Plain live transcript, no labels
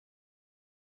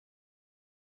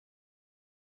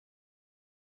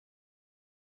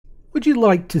Would you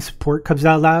like to support Cubs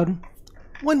Out Loud?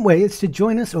 One way is to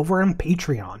join us over on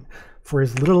Patreon. For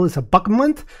as little as $1 a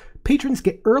month, patrons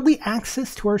get early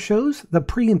access to our shows, the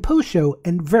pre and post show,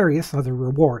 and various other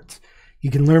rewards.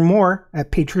 You can learn more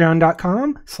at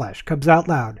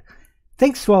patreon.com/CubsOutLoud.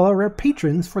 Thanks to all our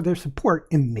patrons for their support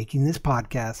in making this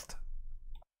podcast.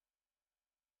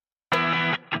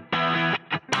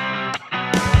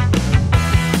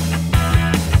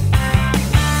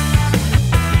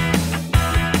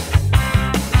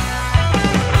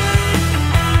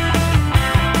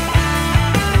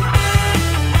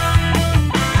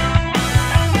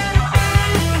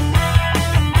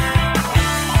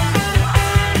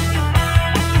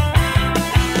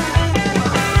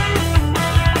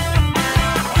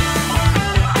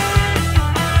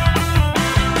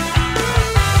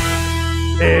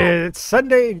 It's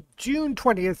Sunday, June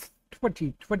 20th,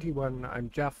 2021. I'm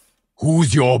Jeff.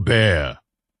 Who's your bear?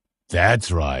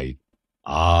 That's right.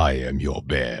 I am your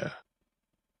bear.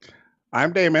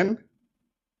 I'm Damon.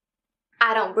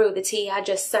 I don't brew the tea, I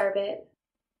just serve it.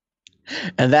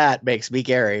 And that makes me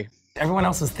Gary. Everyone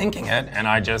else is thinking it, and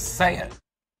I just say it.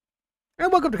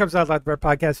 And welcome to Cubs Out Loud, our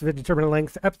podcast of indeterminate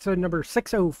length, episode number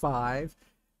 605.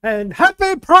 And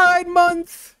happy Pride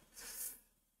Month!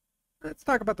 Let's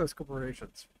talk about those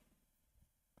corporations.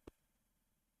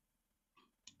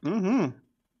 Mm-hmm.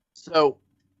 So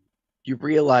you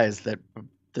realize that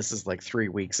this is like 3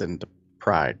 weeks into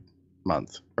Pride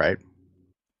Month, right?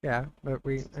 Yeah, but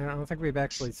I don't think we've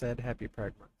actually said happy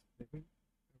Pride Month. Did we?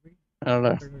 I don't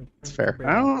know. It's fair.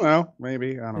 I don't know.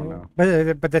 Maybe. I don't know.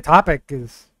 But the topic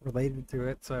is related to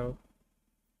it, so.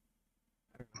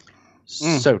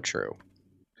 So true.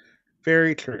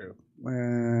 Very true.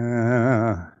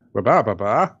 I'm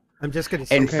just going to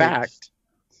say. In fact,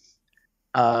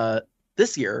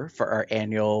 this year for our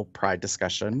annual Pride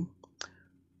discussion,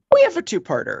 we have a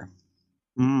two-parter.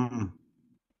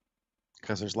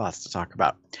 Because there's lots to talk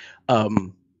about.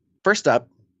 First up,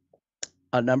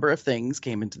 a number of things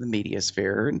came into the media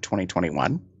sphere in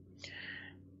 2021.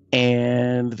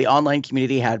 And the online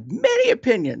community had many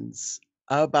opinions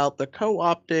about the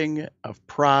co-opting of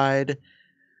Pride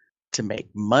to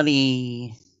make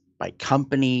money by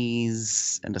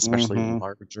companies and especially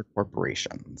larger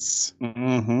corporations.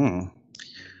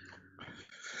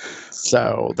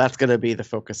 So that's going to be the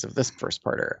focus of this first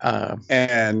parter.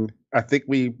 And I think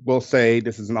we will say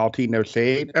this is an all tea, no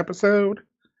shade episode.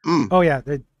 Oh, yeah.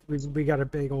 We got a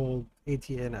big old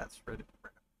ATNS ready.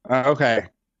 Okay.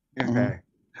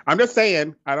 I'm just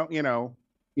saying, I don't,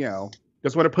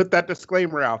 just want to put that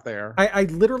disclaimer out there. I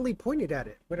literally pointed at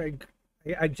it, but I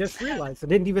just realized I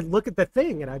didn't even look at the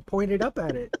thing, and I pointed up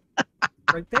at it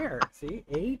right there. See,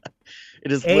 it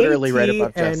is literally right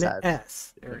above Jeff's head.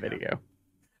 ATNS. There we go.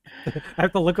 I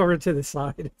have to look over to the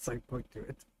side. It's like point to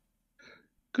it.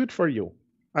 Good for you.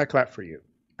 I clap for you.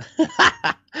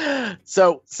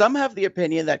 So some have the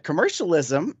opinion that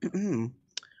commercialism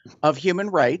of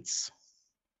human rights.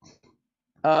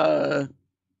 Sorry.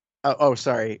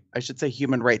 I should say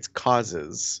human rights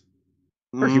causes.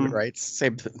 Or human rights,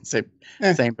 same,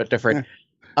 but different.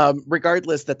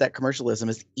 Regardless, that commercialism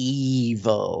is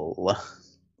evil.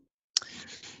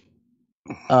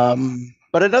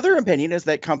 But another opinion is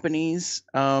that companies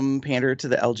pander to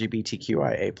the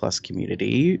LGBTQIA plus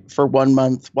community for 1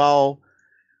 month while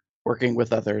working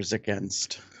with others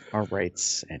against our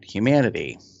rights and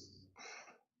humanity.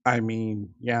 I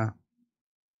mean, yeah.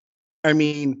 I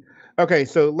mean, okay,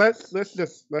 so let's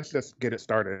just get it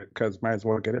started, because might as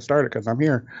well get it started because I'm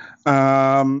here.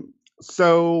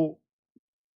 So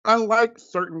unlike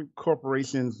certain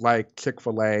corporations like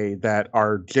Chick-fil-A that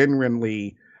are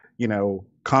genuinely,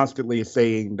 constantly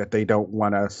saying that they don't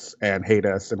want us and hate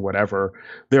us and whatever,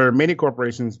 there are many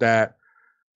corporations that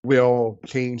will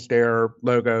change their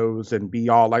logos and be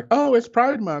all like, oh, it's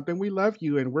Pride Month and we love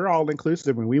you and we're all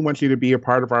inclusive and we want you to be a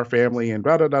part of our family and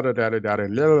blah, blah, blah, blah, blah, blah, blah, blah,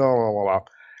 blah, blah,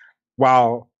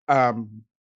 while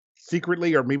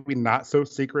secretly, or maybe not so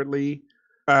secretly,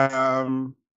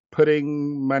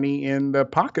 putting money in the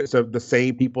pockets of the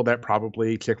same people that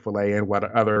probably Chick-fil-A and what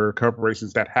other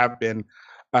corporations that have been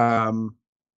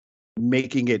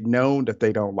making it known that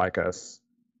they don't like us,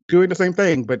 doing the same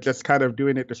thing, but just kind of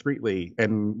doing it discreetly.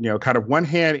 And, kind of one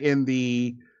hand in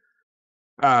the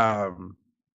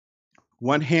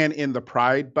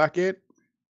pride bucket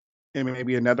and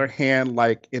maybe another hand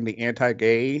like in the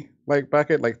anti-gay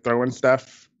bucket, like throwing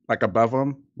stuff like above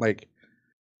them, like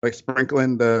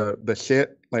sprinkling the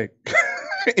shit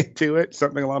into it,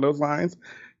 something along those lines.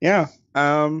 Yeah.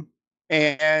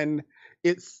 And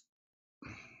it's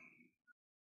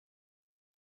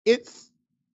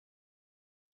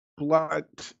blood,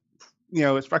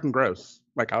 it's fucking gross.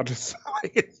 Like I'll just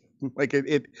like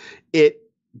it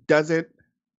doesn't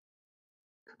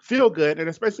feel good, and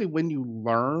especially when you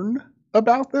learn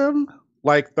about them.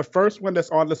 Like the first one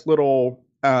that's on this little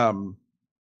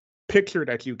picture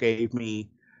that you gave me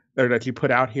or that you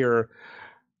put out here.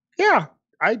 Yeah,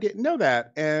 I didn't know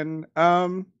that. And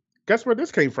guess where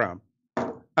this came from?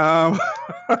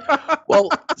 Well,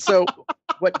 so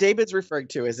what David's referring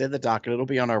to is in the docket. It'll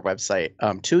be on our website.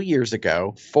 2 years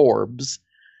ago, Forbes,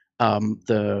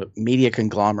 the media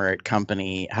conglomerate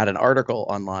company, had an article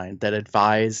online that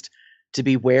advised to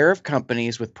beware of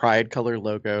companies with pride color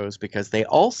logos because they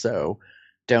also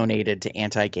donated to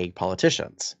anti-gay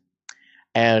politicians.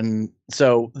 And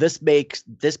so this made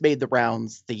the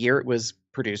rounds the year it was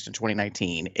produced in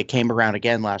 2019. It came around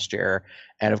again last year,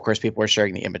 and of course people are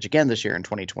sharing the image again this year in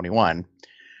 2021.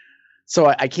 So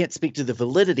I can't speak to the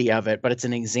validity of it, but it's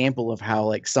an example of how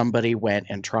like somebody went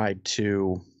and tried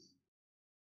to,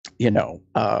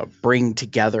 bring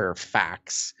together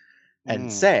facts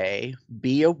and say,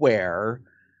 be aware,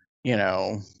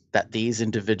 that these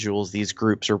individuals, these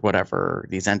groups or whatever,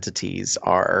 these entities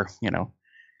are,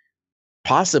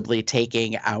 possibly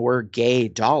taking our gay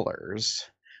dollars.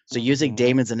 So using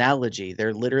Damon's analogy,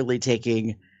 they're literally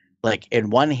taking, like,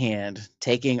 in one hand,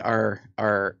 taking our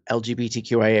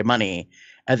LGBTQIA money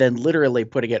and then literally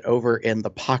putting it over in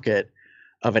the pocket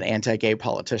of an anti-gay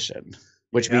politician,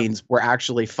 which means we're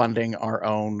actually funding our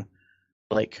own,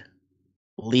 like,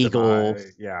 legal,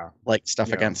 like,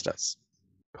 stuff against us.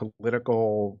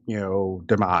 Political,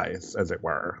 demise, as it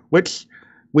were. Which,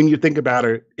 when you think about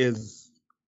it, it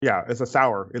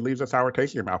leaves a sour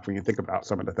taste in your mouth when you think about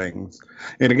some of the things.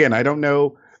 And again, I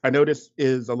know this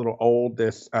is a little old,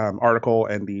 this article,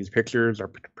 and these pictures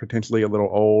are potentially a little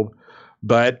old,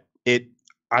 but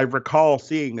I recall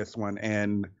seeing this one,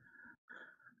 and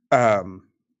I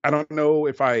don't know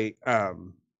if I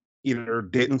either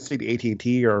didn't see the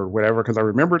AT&T or whatever, because I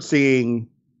remember seeing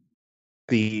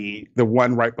the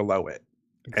one right below it.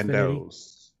 Xfinity. And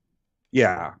those.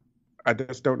 Yeah. I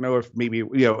just don't know if maybe,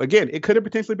 again, it could have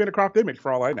potentially been a cropped image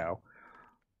for all I know.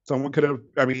 Someone could have,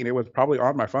 it was probably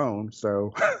on my phone.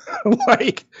 So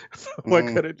like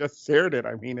someone could have just shared it.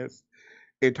 I mean, it's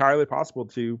entirely possible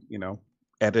to,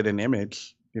 edit an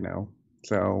image,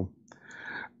 so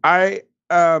I,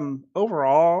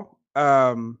 overall,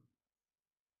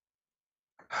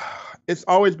 it's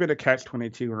always been a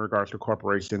catch-22 in regards to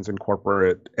corporations and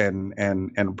corporate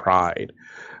and pride.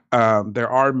 There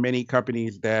are many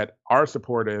companies that are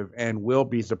supportive and will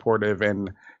be supportive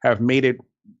and have made it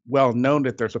well known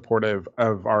that they're supportive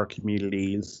of our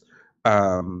communities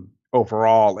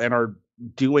overall, and are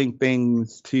doing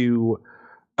things to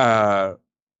help.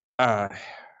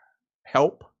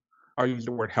 I'll use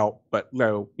the word help, but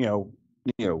no,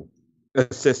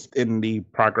 assist in the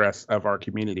progress of our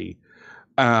community.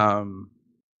 And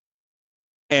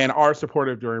are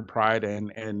supportive during Pride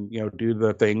and do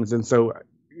the things. And so,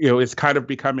 it's kind of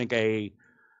becoming a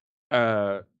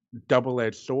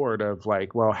double-edged sword of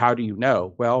like, well, how do you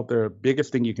know? Well, the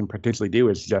biggest thing you can potentially do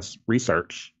is just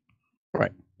research.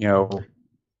 Right.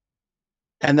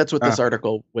 And that's what this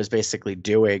article was basically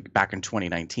doing back in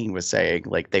 2019, was saying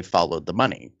like they followed the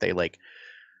money. They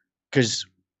because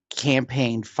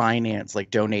campaign finance,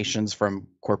 like donations from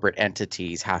corporate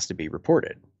entities, has to be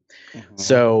reported.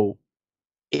 So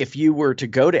if you were to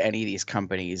go to any of these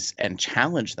companies and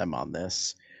challenge them on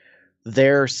this,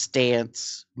 their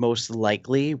stance most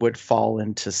likely would fall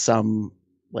into some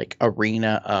like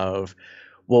arena of,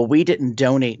 well, we didn't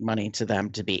donate money to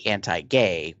them to be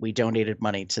anti-gay. We donated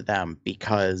money to them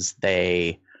because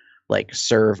they like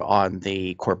serve on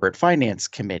the corporate finance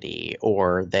committee,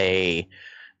 or they,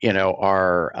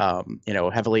 are,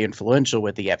 heavily influential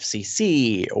with the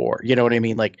FCC, or, you know what I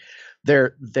mean? Like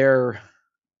their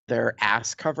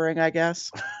ass covering, I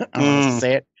guess, I don't know how to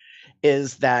say it,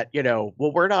 is that, well,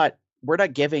 we're not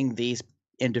giving these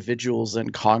individuals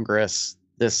in Congress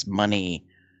this money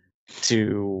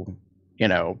to,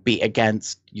 be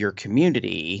against your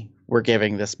community. We're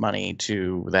giving this money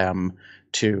to them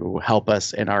to help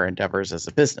us in our endeavors as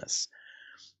a business,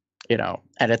 and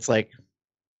it's like,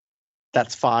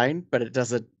 that's fine, but it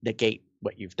doesn't negate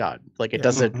what you've done. Like it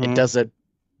doesn't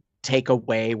take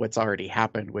away what's already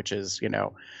happened, which is,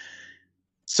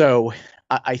 so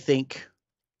I think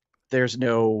there's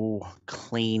no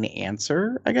clean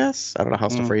answer, I guess. I don't know how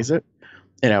else to phrase it,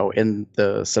 in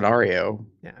the scenario.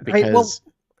 Yeah. Because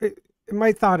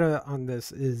my thought on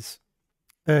this is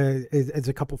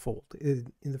a couple fold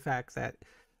in the fact that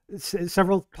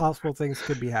several possible things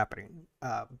could be happening.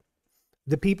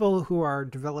 The people who are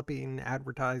developing,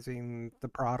 advertising the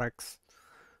products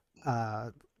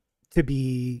to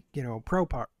be, pro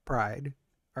pride,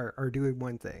 are doing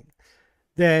one thing.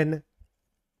 Then,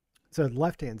 so the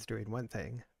left hand's doing one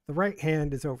thing. The right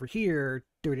hand is over here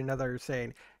doing another,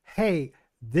 saying, hey,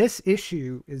 this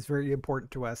issue is very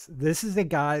important to us. This is a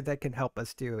guy that can help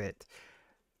us do it.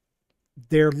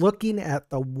 They're looking at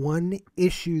the one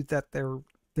issue that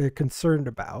they're concerned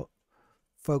about,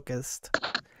 focused,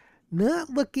 not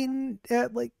looking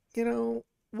at, like, you know,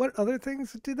 what other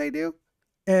things do they do,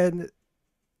 and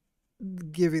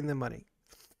giving them money.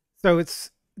 So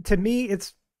it's, to me,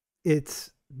 it's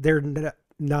they're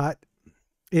not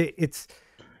it's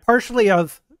partially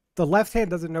of the left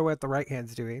hand doesn't know what the right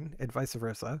hand's doing and vice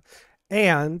versa,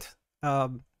 and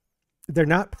they're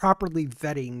not properly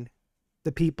vetting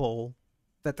the people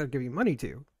that they're giving money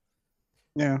to.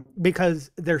 Yeah. Because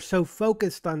they're so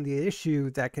focused on the issue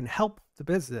that can help the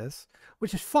business,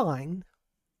 which is fine.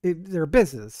 They're a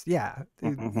business. Yeah.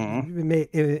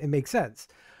 It makes sense.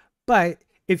 But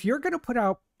if you're going to put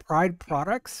out Pride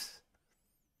products,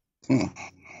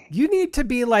 you need to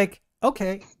be like,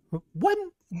 okay,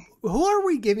 who are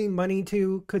we giving money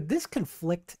to? Could this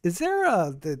conflict? Is there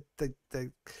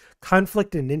the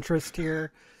conflict in interest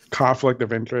here? Conflict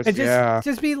of interest. And yeah.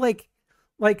 Just be like,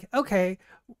 okay,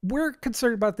 we're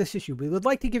concerned about this issue. We would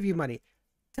like to give you money.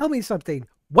 Tell me something.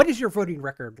 What is your voting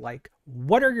record like?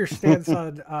 What are your stance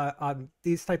on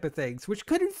these type of things, which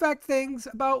could affect things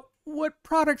about what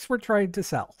products we're trying to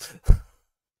sell?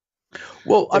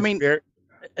 Well, I mean,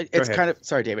 it's kind of,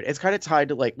 sorry, David, it's kind of tied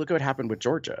to, like, look at what happened with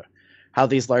Georgia, how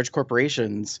these large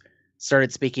corporations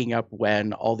started speaking up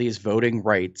when all these voting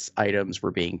rights items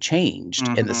were being changed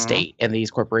in the state. And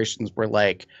these corporations were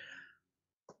like,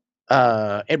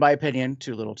 in my opinion,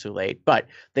 too little, too late. But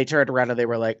they turned around and they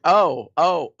were like, oh,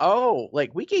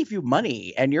 like, we gave you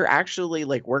money and you're actually,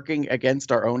 like, working against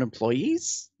our own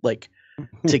employees, like,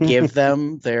 to give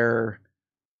them their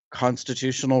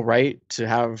constitutional right to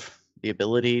have the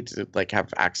ability to, like,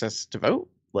 have access to vote.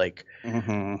 Like,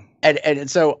 and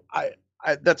so I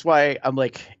that's why I'm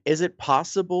like, is it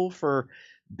possible for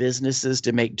businesses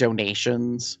to make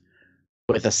donations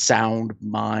with a sound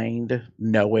mind,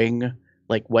 knowing,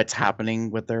 like, what's happening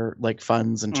with their, like,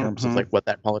 funds in terms of, like, what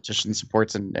that politician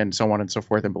supports and so on and so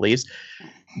forth and believes?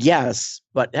 Yes,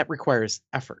 but that requires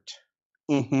effort.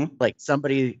 Like,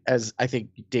 somebody, as I think,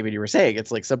 David, you were saying,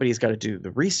 it's like somebody's got to do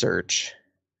the research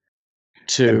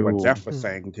to... And what Jeff was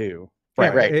saying, too.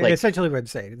 Right. Yeah, like, essentially what I'm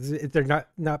saying is they're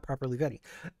not properly vetting.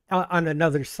 On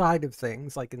another side of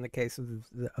things, like in the case of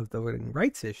the voting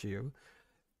rights issue,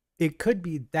 it could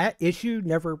be that issue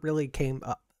never really came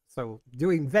up. So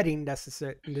doing vetting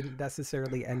didn't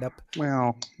necessarily end up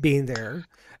being there.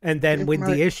 And then when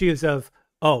the issues of,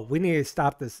 oh, we need to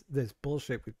stop this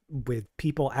bullshit with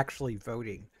people actually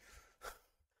voting.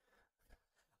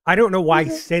 I don't know why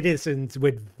citizens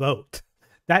would vote.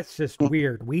 That's just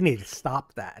weird. We need to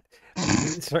stop that.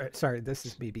 Sorry, this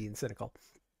is me being cynical.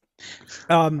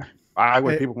 Why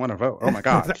would people want to vote? Oh my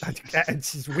gosh.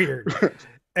 It's just weird.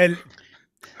 And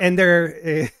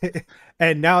they're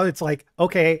and now it's like,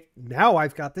 okay, now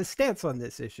I've got this stance on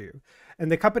this issue.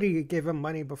 And the company gave them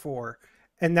money before,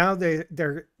 and now they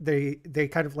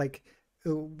kind of, like,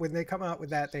 when they come out with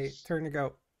that, they turn and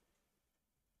go,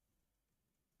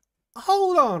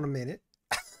 hold on a minute.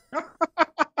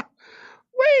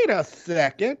 Wait a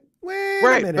second. Wait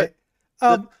a minute.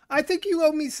 I think you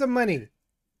owe me some money.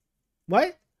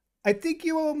 What? I think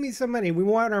you owe me some money. We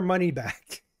want our money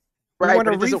back. We want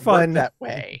a refund. That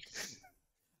way.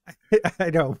 I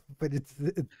know, but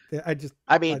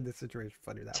I mean, find the situation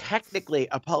funny that technically,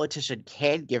 a politician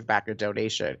can give back a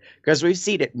donation, because we've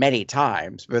seen it many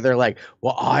times where they're like,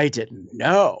 well, I didn't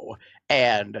know,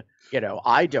 and, you know,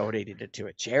 I donated it to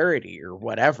a charity or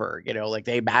whatever, you know, like,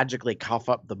 they magically cough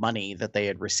up the money that they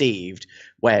had received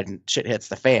when shit hits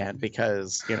the fan,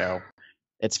 because, you know,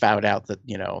 it's found out that,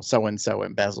 you know, so-and-so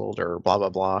embezzled or blah, blah,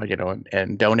 blah, you know,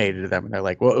 and donated to them. And they're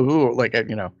like, well, ooh, like,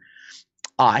 you know,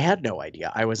 I had no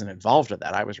idea. I wasn't involved in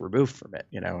that. I was removed from it,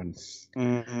 you know, and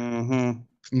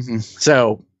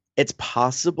so it's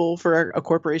possible for a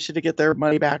corporation to get their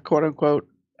money back, quote unquote.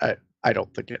 I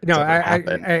don't think it's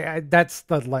I that's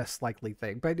the less likely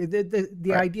thing. But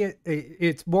the idea,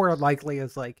 it's more likely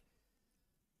is like,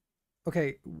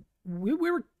 okay, we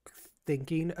were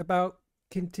thinking about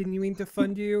continuing to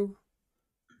fund you,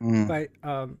 but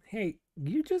hey,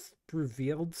 you just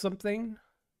revealed something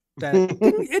that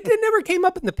it never came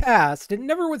up in the past. It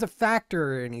never was a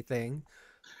factor or anything.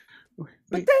 But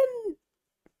then,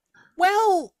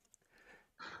 well,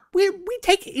 we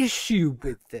take issue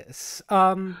with this.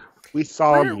 We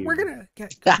saw you. We're gonna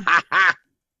get. I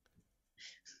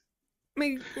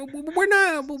mean, we're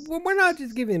not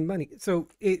just giving money. So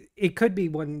it could be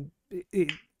one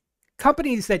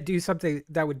companies that do something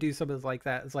that would do something like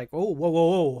that is like, oh,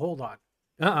 whoa, hold on.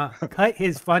 Cut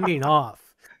his funding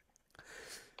off.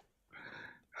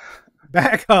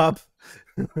 Back up.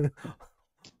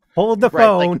 Hold the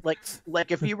phone. Like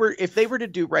if they were to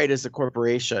do right as a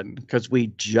corporation, because we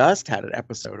just had an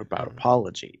episode about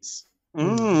apologies.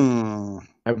 And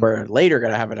we're later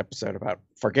going to have an episode about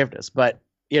forgiveness, but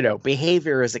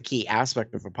behavior is a key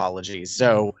aspect of apologies.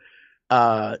 So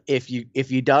if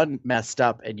you done messed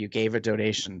up and you gave a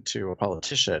donation to a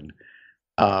politician,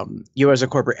 you as a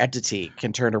corporate entity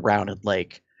can turn around and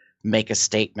like make a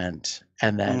statement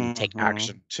and then take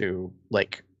action to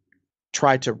like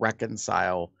try to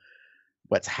reconcile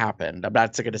what's happened. I'm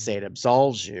not going to say it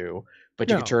absolves you, but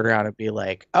you can turn around and be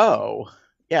like, oh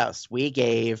yes, we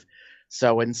gave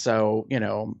so-and-so,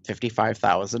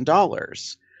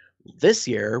 $55,000. This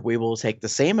year, we will take the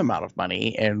same amount of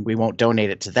money and we won't donate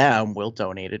it to them. We'll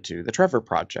donate it to the Trevor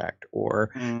Project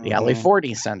or the LA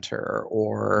 40 Center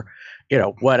or,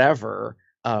 whatever,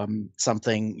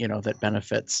 something, that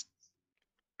benefits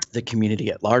the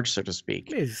community at large, so to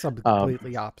speak. It's something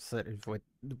completely opposite of what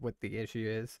the issue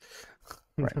is.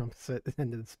 Right. Opposite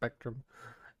end of the spectrum.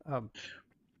 Which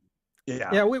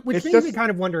It's makes me kind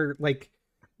of wonder, like,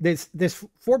 this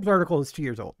Forbes article is 2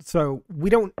 years old, so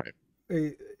we don't,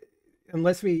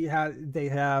 unless they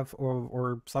have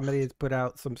or somebody has put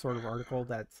out some sort of article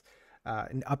that's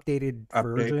an updated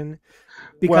version,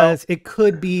 because it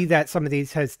could be that some of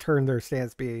these has turned their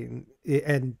stance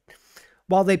and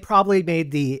while they probably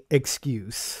made the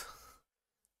excuse,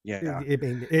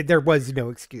 there was no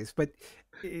excuse, but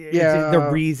the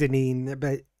reasoning,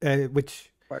 but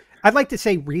which I'd like to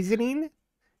say reasoning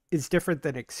is different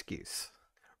than excuse.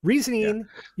 Reasoning,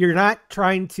 you're not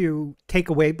trying to take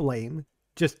away blame,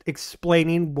 just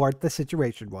explaining what the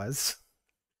situation was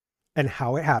and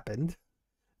how it happened.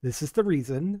 This is the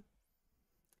reason.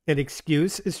 An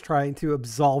excuse is trying to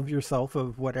absolve yourself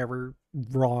of whatever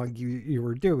wrong you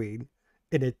were doing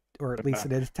in it, or at least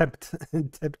an attempt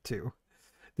to.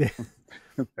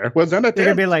 There was an attempt. They're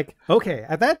gonna be like, okay,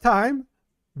 at that time,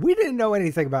 we didn't know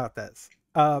anything about this.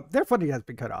 Their funding has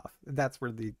been cut off. That's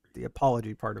where the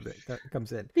apology part of it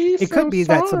comes in. It could be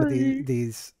that some of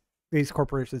these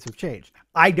corporations have changed.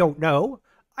 I don't know.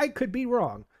 I could be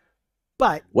wrong,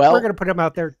 but we're going to put them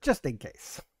out there just in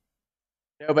case.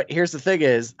 No, but here's the thing: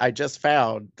 is I just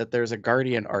found that there's a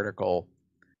Guardian article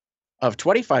of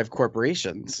 25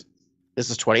 corporations. This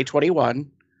is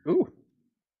 2021. Ooh.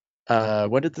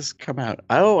 When did this come out?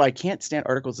 Oh, I can't stand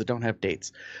articles that don't have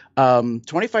dates.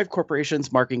 25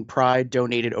 corporations marking Pride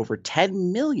donated over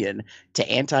 $10 million to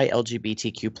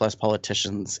anti-LGBTQ plus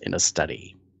politicians in a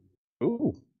study.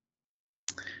 Ooh.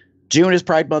 June is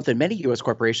Pride Month, and many U.S.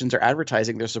 corporations are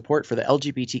advertising their support for the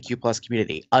LGBTQ plus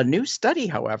community. A new study,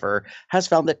 however, has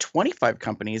found that 25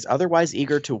 companies otherwise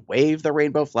eager to wave the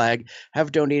rainbow flag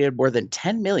have donated more than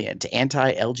 $10 million to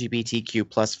anti-LGBTQ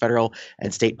plus federal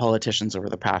and state politicians over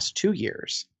the past 2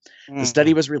 years. The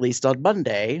study was released on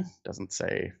Monday. Doesn't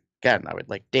say, again, I would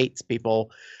like dates,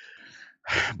 people,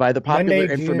 by the Popular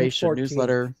Monday, Information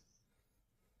newsletter.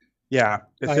 Yeah,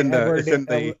 it's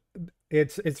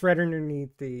right underneath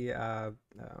the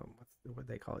what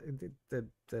they call it,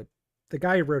 the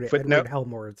guy who wrote it, Edward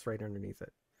Helmore. It's right underneath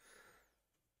it.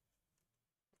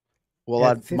 Well,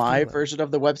 on my version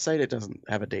of the website, it doesn't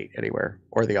have a date anywhere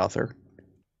or the author.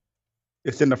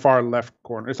 It's in the far left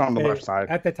corner. It's on the left side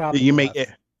at the top. You make it.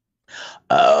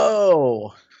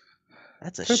 Oh,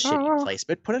 that's a shitty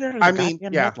placement. Put it under the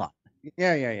goddamn headline.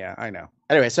 Yeah. I know.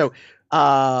 Anyway, so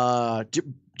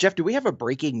Jeff, do we have a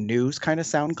breaking news kind of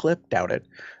sound clip? Doubt it.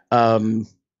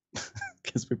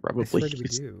 Because we probably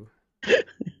do.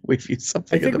 We've used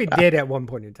something. I think we did at one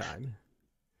point in time.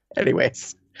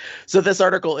 Anyways, so this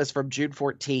article is from June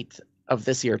 14th of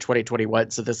this year,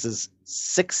 2021. So this is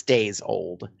 6 days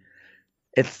old.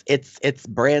 It's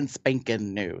brand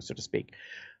spanking new, so to speak.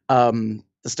 The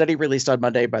study released on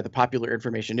Monday by the Popular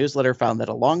Information newsletter found that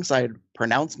alongside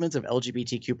pronouncements of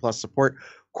LGBTQ plus support,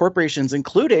 corporations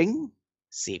including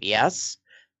CVS,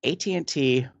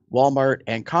 AT&T, Walmart,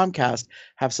 and Comcast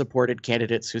have supported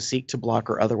candidates who seek to block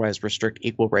or otherwise restrict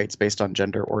equal rights based on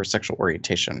gender or sexual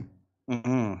orientation.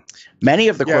 Many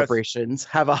of the corporations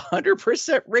have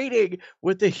 100% rating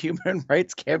with the Human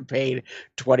Rights Campaign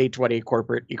 2020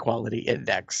 Corporate Equality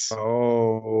Index.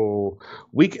 Oh,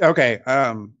 okay.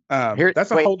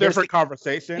 That's a whole different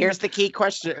conversation. Here's the key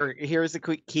question, or here's the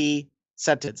key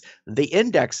sentence. The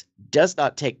index does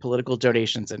not take political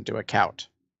donations into account.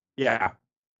 Yeah.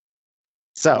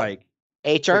 So, like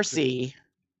HRC,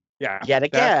 yet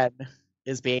again,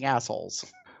 is being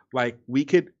assholes. Like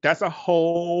that's a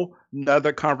whole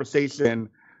nother conversation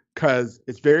because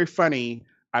it's very funny.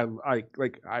 I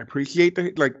appreciate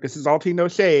the like. This is all tea, no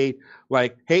shade.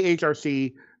 Like, hey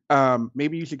HRC,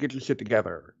 maybe you should get your shit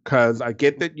together, because I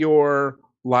get that you're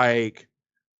like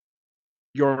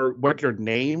what your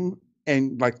name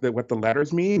and like what the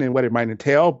letters mean and what it might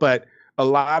entail, but a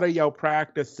lot of your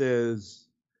practices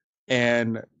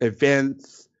and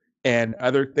events and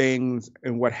other things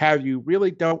and what have you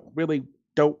don't really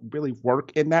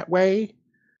work in that way,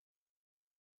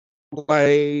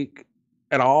 like,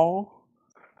 at all.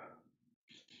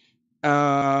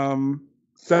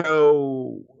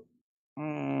 So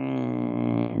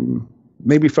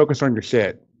maybe focus on your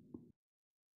shit.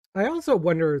 I also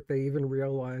wonder if they even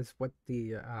realize what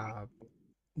the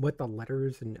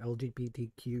letters in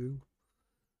LGBTQ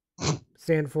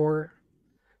stand for.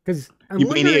 Because you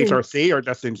mean HRC or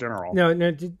just in general? No,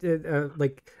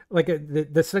 the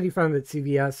study found that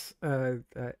CVS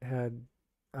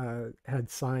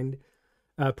had signed,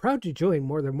 proud to join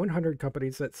more than 100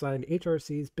 companies that signed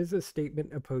HRC's business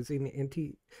statement opposing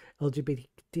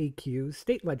anti-LGBTQ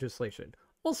state legislation.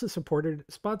 Also supported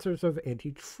sponsors of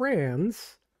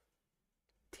anti-trans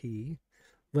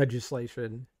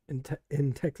legislation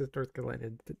in Texas, North Carolina,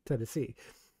 and Tennessee.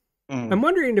 I'm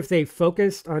wondering if they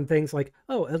focused on things like,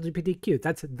 oh, LGBTQ,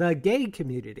 that's the gay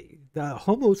community, the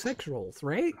homosexuals,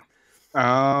 right?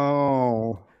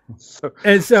 Oh.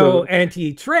 So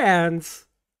anti-trans.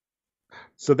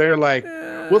 So they're like,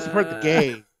 we'll support the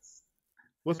gays.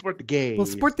 We'll support the gays. We'll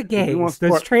support the gays.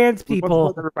 Those trans people. We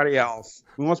won't support everybody else.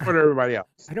 We won't support everybody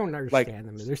else. I don't understand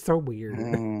them. They're so weird.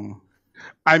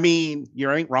 I mean,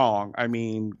 you ain't wrong. I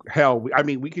mean, hell,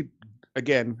 we could,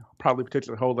 again, probably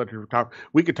potentially hold other talk.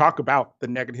 We could talk about the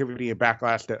negativity and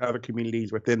backlash that other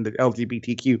communities within the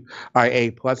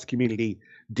LGBTQIA plus community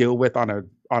deal with on a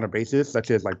basis, such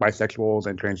as like bisexuals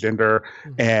and transgender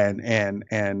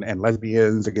and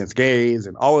lesbians against gays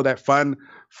and all of that fun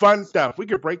stuff. We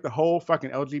could break the whole fucking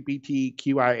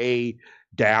LGBTQIA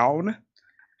down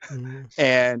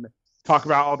and talk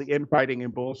about all the infighting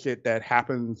and bullshit that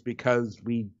happens because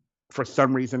we, for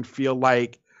some reason, feel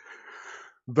like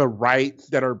the rights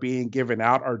that are being given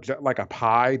out are just like a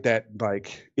pie that,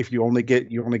 like, if you only get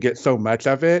so much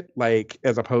of it, like,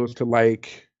 as opposed to,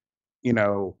 like, you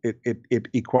know, it's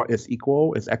equal,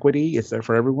 it's equity, it's there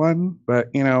for everyone. But,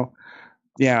 you know,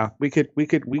 yeah, we could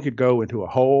go into a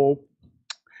whole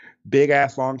big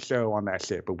ass long show on that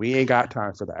shit, but we ain't got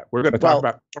time for that. We're going to talk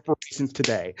about corporations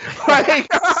today.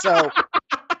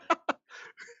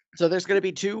 So there's going to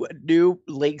be 2 new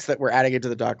links that we're adding into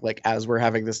the doc, like, as we're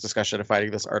having this discussion and finding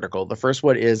this article. The first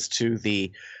one is to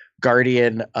the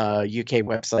Guardian UK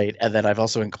website, and then I've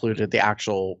also included the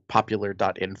actual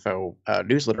popular.info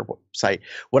newsletter site.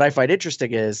 What I find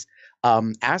interesting is,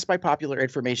 asked by Popular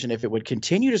Information if it would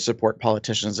continue to support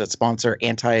politicians that sponsor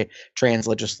anti-trans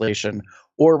legislation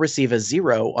or receive a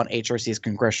 0 on HRC's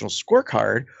congressional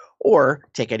scorecard, or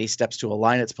take any steps to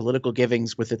align its political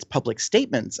givings with its public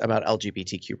statements about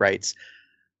LGBTQ rights.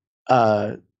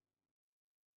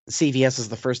 CVS is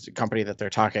the first company that they're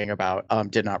talking about,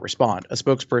 did not respond. A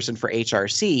spokesperson for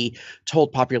HRC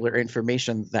told Popular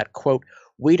Information that, quote,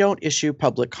 "We don't issue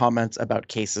public comments about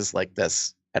cases like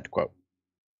this," end quote.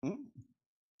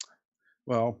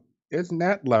 Well, isn't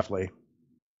that lovely?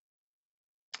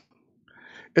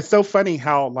 It's so funny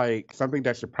how, like, something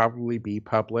that should probably be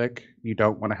public, you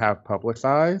don't want to have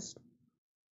publicized.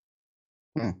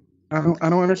 I don't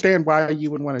understand why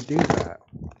you would want to do that.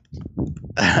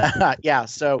 Yeah,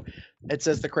 so it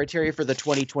says the criteria for the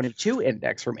 2022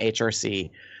 index from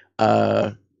HRC,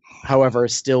 however,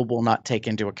 still will not take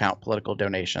into account political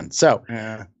donations. So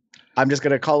I'm just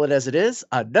going to call it as it is.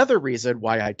 Another reason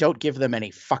why I don't give them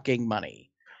any fucking money.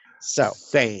 So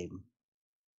same.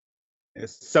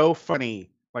 It's so funny.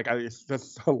 Like, it's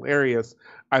just hilarious.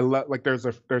 I love, like, there's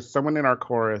someone in our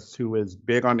chorus who is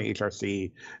big on the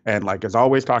HRC and, like, is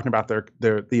always talking about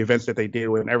the events that they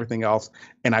do and everything else.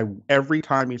 And every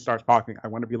time he starts talking, I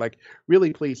want to be like,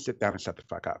 really, please sit down and shut the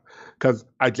fuck up, because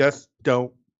I just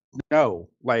don't know.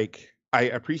 Like, I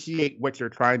appreciate what you're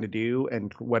trying to do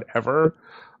and whatever,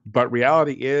 but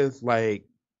reality is, like,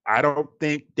 I don't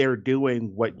think they're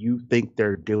doing what you think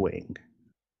they're doing,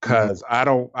 because I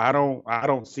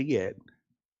don't see it.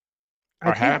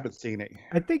 I haven't seen it.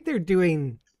 I think they're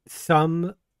doing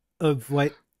some of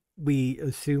what we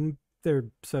assume they're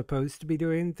supposed to be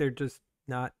doing. They're just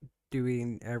not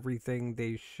doing everything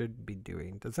they should be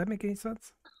doing. Does that make any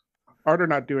sense? Or they're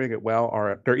not doing it well,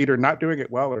 or they're either not doing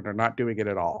it well or they're not doing it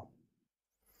at all.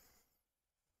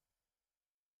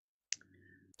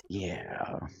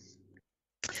 Yeah.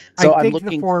 So I think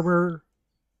the former,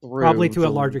 probably to a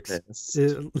large extent,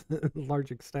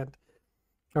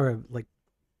 or like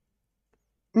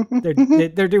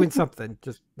They're doing something,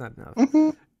 just not enough.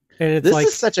 And it's This like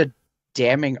is such a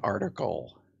damning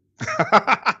article.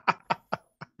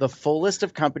 The full list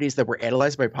of companies that were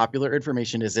analyzed by Popular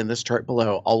Information is in this chart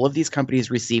below. All of these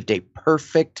companies received a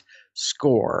perfect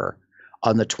score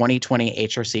on the 2020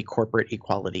 HRC Corporate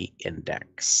Equality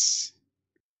Index.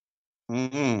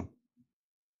 Mm-mm.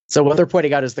 So what they're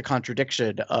pointing out is the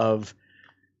contradiction of,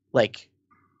 like,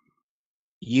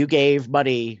 you gave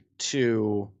money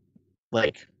to,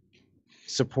 like,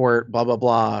 support blah, blah,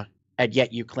 blah, and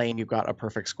yet you claim you got a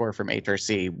perfect score from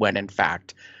HRC when, in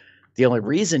fact, the only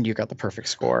reason you got the perfect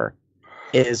score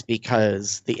is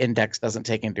because the index doesn't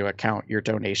take into account your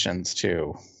donations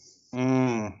to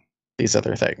these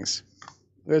other things.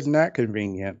 Isn't that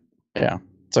convenient? Yeah.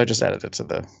 So I just added it to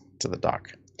the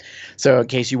doc. So in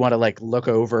case you want to, like, look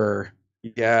over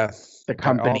Yes, the by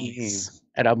all companies, means.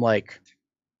 and I'm like,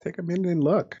 Take a minute and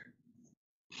look.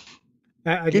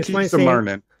 I Get just you want to some say,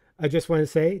 learning. I just want to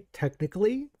say,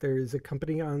 technically, there's a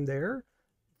company on there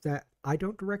that I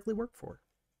don't directly work for.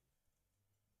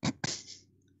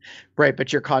 right,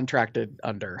 but you're contracted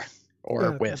under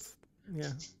or with.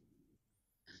 Yeah.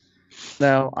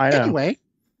 No, I know. Anyway.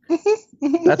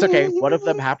 That's okay. One of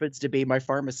them happens to be my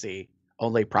pharmacy,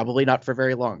 only probably not for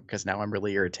very long, because now I'm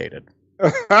really irritated.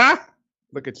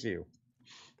 Look at you.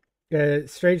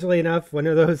 Strangely enough, one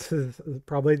of those is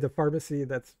probably the pharmacy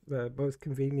that's most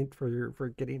convenient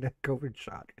for getting a COVID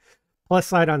shot. Plus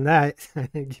side on that,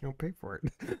 you don't pay for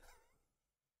it.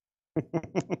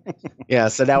 Yeah,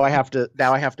 so now I have to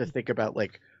think about,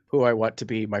 like, who I want to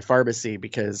be my pharmacy,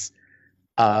 because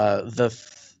the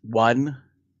 1,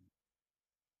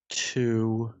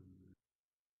 2,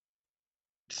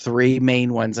 3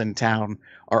 main ones in town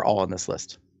are all on this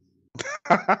list.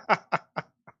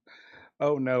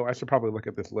 Oh no, I should probably look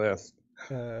at this list.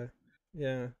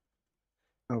 Yeah.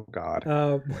 Oh God.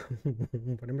 One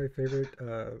of my favorite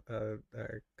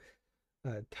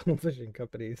television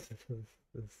companies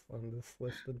is on this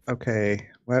list. Okay,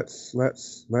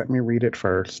 let me read it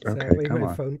first. Sadly, okay, come my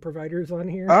on. phone provider's on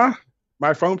here.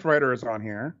 My phone provider is on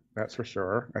here. That's for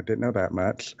sure. I didn't know that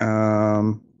much.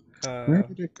 Where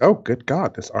did it? Oh, good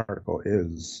God! This article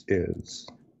is.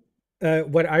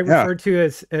 What I refer to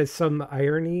as some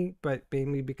irony, but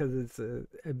mainly because it's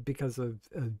because of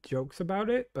jokes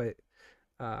about it. But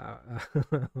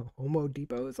Homo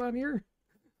Depot is on here.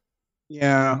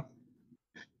 Yeah,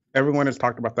 everyone has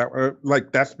talked about that.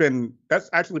 Like that's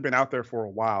actually been out there for a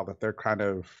while. That they're kind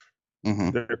of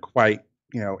they're quite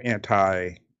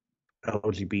anti-LGBT.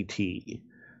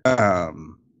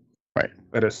 Right,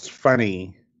 but it's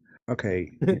funny.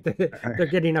 Okay, they're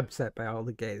getting upset by all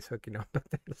the gays hooking up at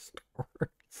their stores.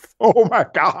 Oh my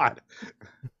God.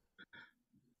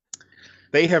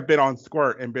 They have been on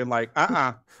Squirt and been like,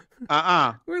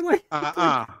 We're like,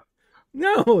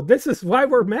 no, this is why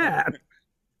we're mad.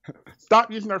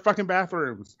 Stop using our fucking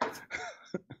bathrooms.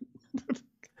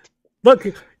 Look,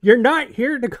 you're not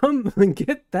here to come and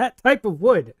get that type of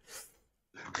wood.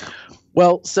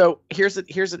 Well, so here's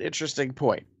an interesting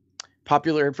point.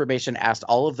 Popular Information asked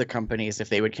all of the companies if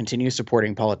they would continue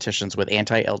supporting politicians with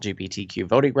anti-LGBTQ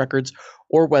voting records,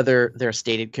 or whether their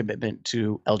stated commitment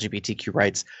to LGBTQ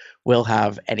rights will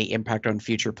have any impact on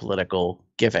future political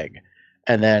giving.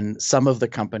 And then some of the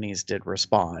companies did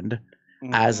respond.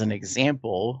 As an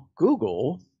example,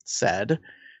 Google said,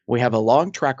 "We have a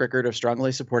long track record of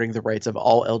strongly supporting the rights of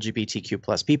all LGBTQ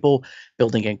plus people,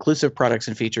 building inclusive products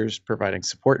and features, providing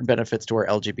support and benefits to our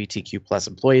LGBTQ plus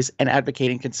employees, and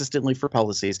advocating consistently for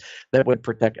policies that would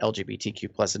protect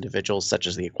LGBTQ plus individuals, such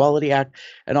as the Equality Act,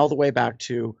 and all the way back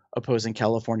to opposing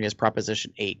California's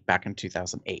Proposition 8 back in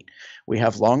 2008. We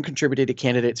have long contributed to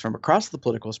candidates from across the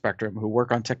political spectrum who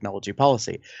work on technology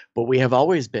policy, but we have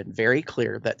always been very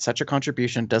clear that such a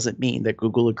contribution doesn't mean that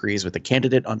Google agrees with the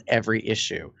candidate on every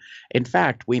issue. In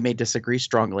fact, we may disagree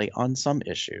strongly on some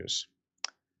issues."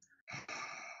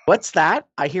 What's that?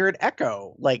 I hear an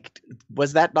echo. Like,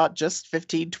 was that not just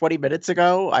 15, 20 minutes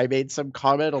ago? I made some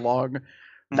comment along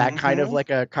that kind of like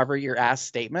a cover your ass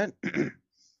statement.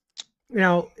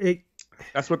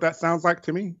 That's what that sounds like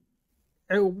to me.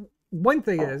 One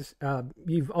thing is,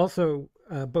 you've also,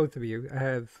 both of you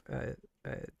have,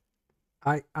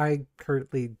 I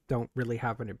currently don't really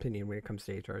have an opinion when it comes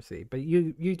to HRC, but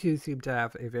you two seem to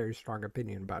have a very strong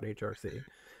opinion about HRC.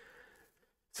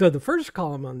 So the first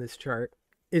column on this chart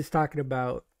is talking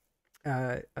about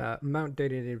amount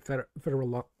donated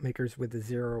federal lawmakers with a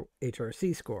 0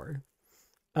 HRC score.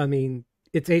 I mean,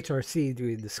 it's HRC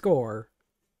doing the score.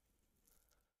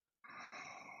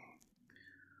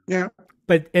 Yeah.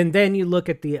 And then you look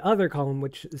at the other column,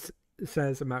 which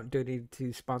says amount donated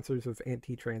to sponsors of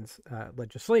anti-trans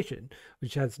legislation,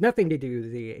 which has nothing to do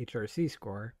with the HRC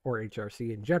score or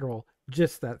HRC in general,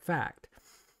 just that fact.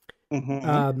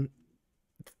 Mm-hmm.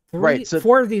 Right, so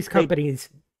four of these companies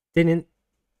didn't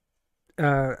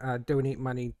donate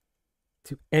money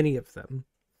to any of them.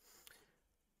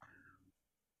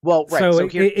 Well, right. So, So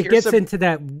it gets into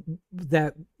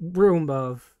that room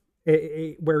of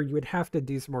where you would have to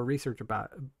do some more research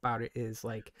about it. Is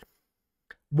like,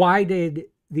 why did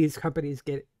these companies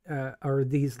get or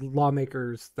these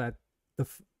lawmakers that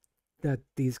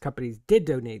these companies did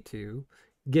donate to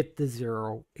get the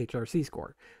 0 HRC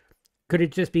score? Could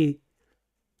it just be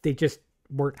they just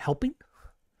weren't helping?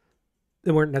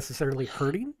 They weren't necessarily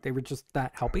hurting. They were just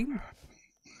not helping.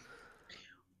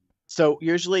 So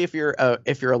usually, if you're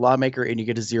a lawmaker and you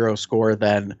get a 0 score,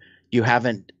 then you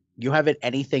haven't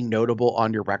anything notable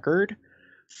on your record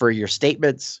for your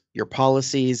statements, your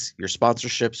policies, your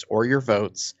sponsorships, or your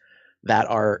votes that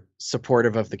are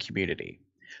supportive of the community.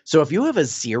 So if you have a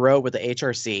 0 with the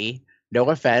HRC, no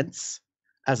offense,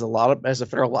 as a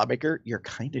federal lawmaker, you're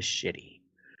kind of shitty.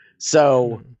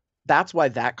 So that's why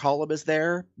that column is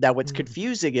there. Now, what's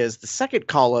confusing is the second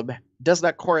column does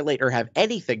not correlate or have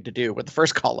anything to do with the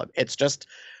first column. It's just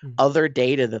other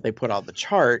data that they put on the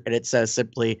chart, and it says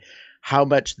simply how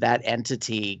much that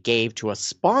entity gave to a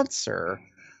sponsor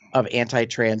of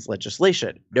anti-trans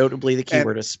legislation. Notably, the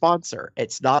keyword is sponsor.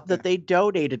 It's not that they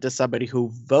donated to somebody who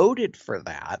voted for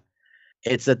that.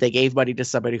 It's that they gave money to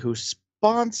somebody who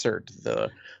sponsored the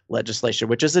legislation,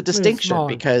 which is a distinction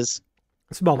because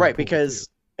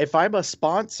if I'm a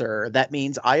sponsor, that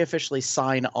means I officially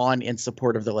sign on in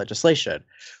support of the legislation.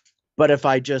 But if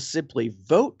I just simply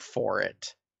vote for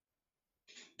it,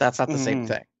 that's not the same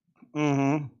thing.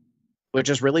 Mm-hmm. Which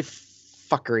is really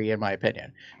fuckery, in my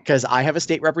opinion. Because I have a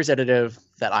state representative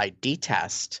that I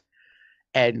detest,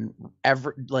 and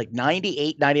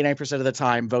 98, 99% of the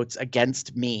time votes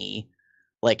against me,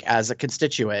 like as a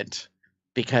constituent,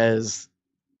 because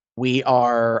we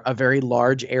are a very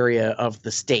large area of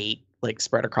the state, like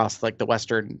spread across like the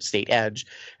western state edge.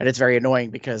 And it's very annoying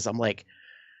because I'm like,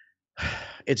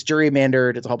 it's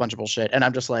gerrymandered, it's a whole bunch of bullshit. And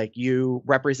I'm just like, you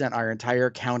represent our entire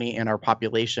county and our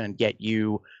population, yet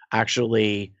you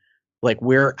actually, like,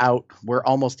 we're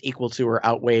almost equal to or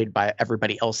outweighed by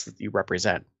everybody else that you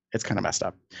represent. It's kind of messed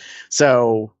up.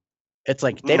 So it's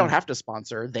like, they don't have to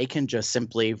sponsor. They can just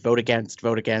simply vote against,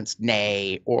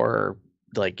 nay, or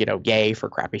like, yay for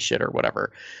crappy shit or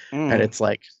whatever. And it's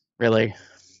like, really?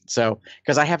 So,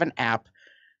 because I have an app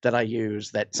that I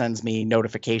use that sends me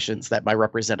notifications that my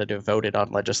representative voted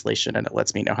on legislation, and it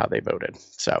lets me know how they voted.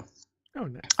 So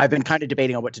nice. I've been kind of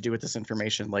debating on what to do with this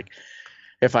information. Like,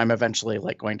 if I'm eventually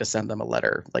like going to send them a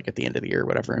letter, like at the end of the year or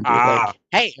whatever, and be like,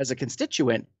 hey, as a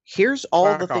constituent, here's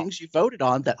all the things you voted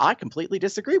on that I completely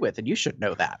disagree with, and you should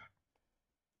know that.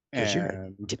 Because you're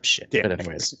a dipshit. Yeah. But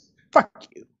anyways, fuck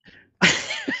you.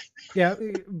 Yeah.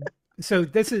 So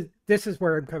this is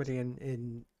where I'm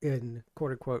coming in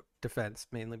quote unquote defense,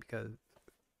 mainly because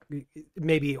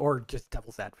maybe, or just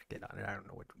devil's advocate on it. I don't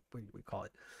know what we call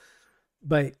it,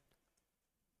 but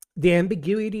the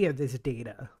ambiguity of this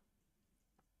data.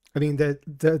 I mean,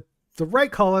 the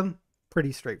right column,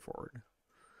 pretty straightforward.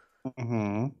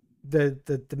 Mm-hmm.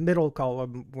 The middle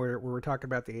column where we're talking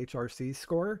about the HRC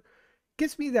score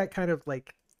gives me that kind of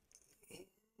like,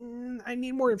 I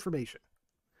need more information.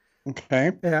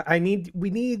 Okay. We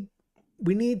need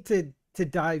to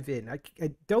dive in.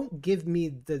 I don't give me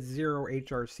the 0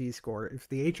 HRC score if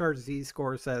the HRC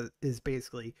score is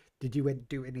basically, did you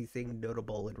do anything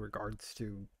notable in regards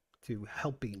to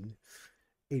helping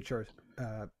the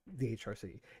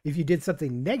HRC? If you did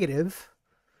something negative,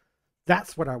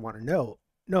 that's what I want to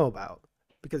know about,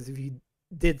 because if you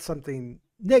did something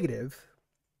negative,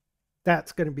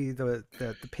 that's going to be the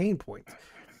pain point.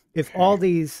 If all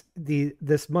this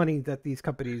money that these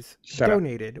companies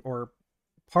donated, or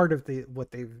part of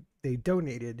what they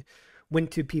donated,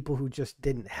 went to people who just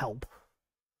didn't help,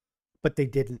 but they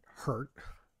didn't hurt,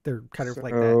 they're kind of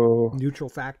like that neutral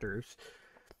factors,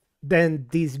 then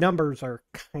these numbers are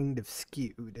kind of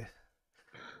skewed.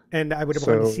 And I would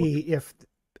want to see if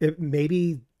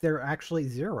maybe they're actually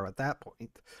 0 at that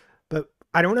point, but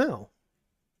I don't know.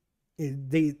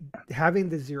 Having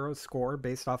the 0 score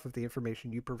based off of the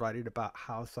information you provided about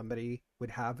how somebody would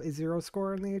have a 0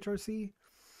 score in the HRC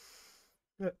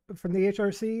from the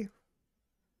HRC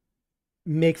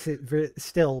makes it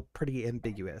still pretty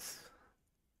ambiguous.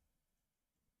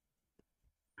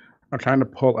 I'm trying to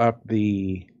pull up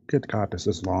the. Good God, this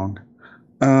is long.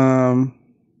 Let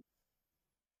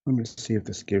me see if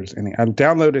this gives any. I went to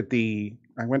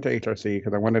HRC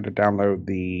because I wanted to download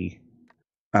the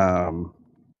um,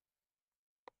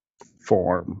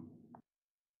 form.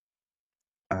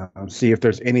 See if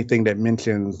there's anything that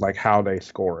mentions like how they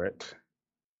score it,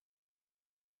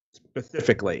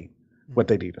 specifically what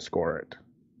they need to score it.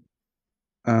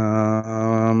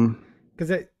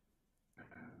 Because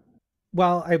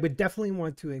well, I would definitely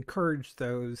want to encourage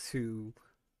those who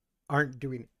aren't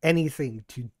doing anything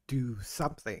to do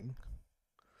something.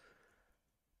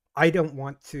 I don't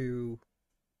want to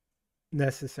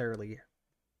necessarily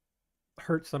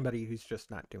hurt somebody who's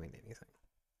just not doing anything.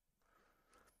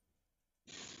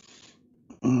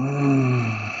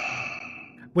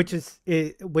 Which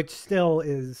still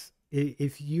is,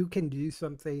 if you can do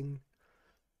something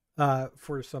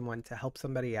for someone to help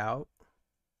somebody out,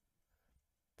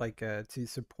 like to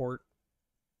support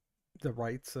the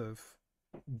rights of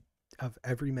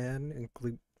every man,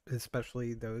 include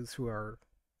especially those who are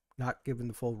not given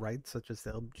the full rights, such as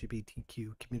the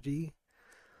LGBTQ community,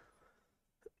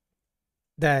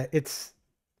 that it's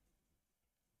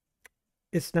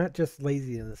not just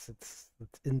laziness, it's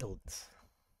indolence.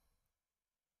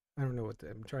 I don't know what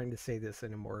I'm trying to say this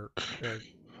in a more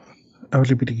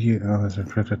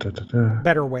LGBTQ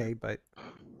better way, but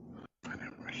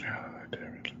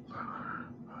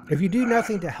if you do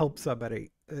nothing to help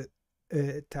somebody,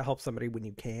 when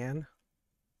you can.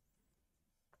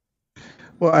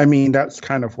 Well, I mean, that's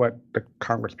kind of what the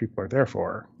Congress people are there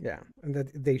for. Yeah, and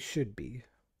that they should be.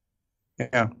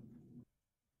 Yeah.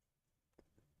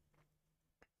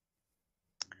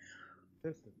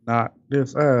 This is not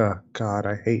this. God,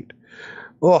 I hate.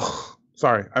 Oh,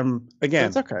 sorry. I'm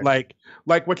again. That's okay. Like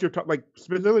what you're like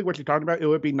specifically what you're talking about. It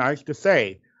would be nice to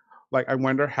say, like, I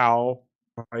wonder how.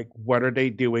 Like, what are they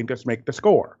doing to make the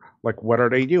score? Like, what are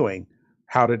they doing?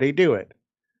 How do they do it?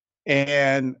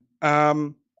 And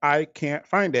I can't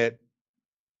find it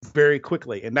very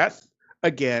quickly, and that's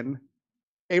again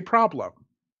a problem.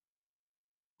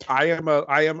 I am a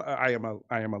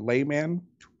layman.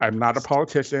 I'm not a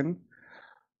politician,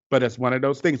 but it's one of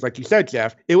those things. Like you said,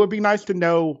 Jeff, it would be nice to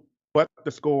know what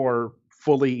the score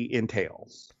fully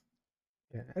entails.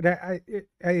 Yeah, and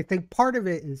I think part of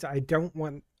it is I don't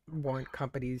want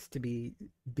companies to be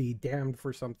damned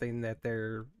for something that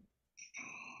they're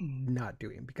not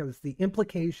doing, because the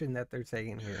implication that they're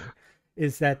saying here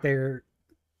is that they're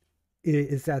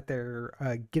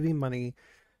giving money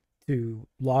to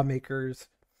lawmakers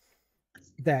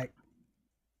that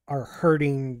are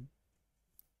hurting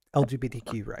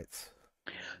LGBTQ rights.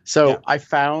 So Yeah. I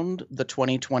found the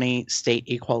 2020 State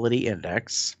Equality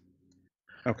Index,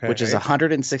 Okay. which is a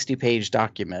 160-page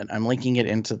document. I'm linking it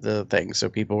into the thing, so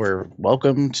people are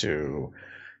welcome to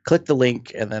click the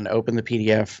link and then open the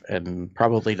PDF and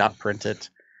probably not print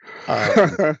it,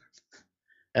 and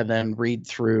then read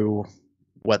through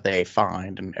what they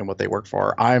find and what they work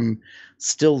for. I'm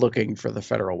still looking for the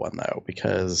federal one, though,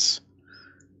 because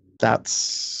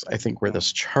that's, I think, where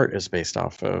this chart is based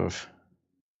off of.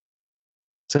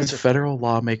 It says federal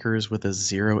lawmakers with a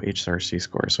 0 HRC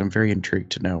score, so I'm very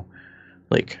intrigued to know,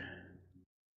 like,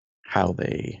 how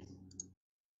they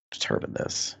determine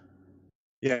this.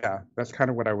 Yeah, that's kind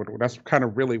of what I would. That's kind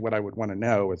of really what I would want to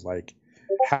know is like,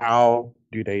 how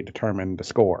do they determine the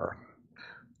score?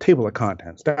 Table of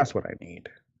contents. That's what I need.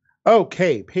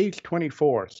 Okay, page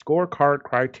 24. Scorecard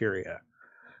criteria.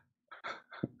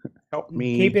 Help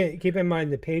me. Keep in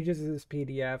mind the pages of this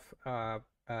PDF.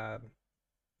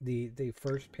 The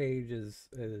first page is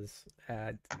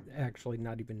actually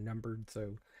not even numbered,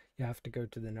 so you have to go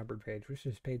to the numbered page, which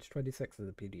is page 26 of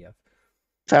the PDF.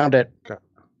 Found it. Okay.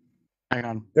 Hang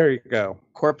on. There you go.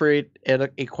 Corporate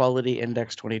Equality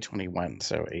Index 2021.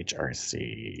 So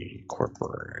HRC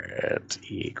Corporate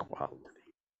Equality.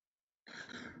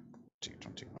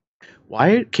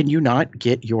 Why can you not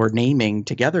get your naming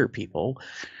together, people?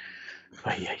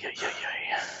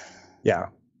 Yeah.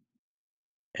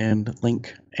 And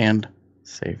link and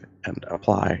save and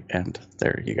apply, and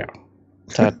there you go.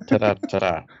 Ta-da,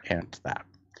 and that.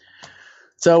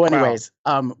 So anyways,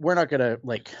 we're not gonna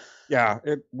like. Yeah,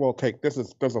 it will take. There's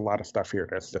a lot of stuff here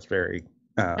that's just very.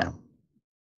 Yeah,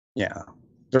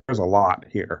 there's a lot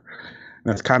here,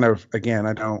 and it's kind of again.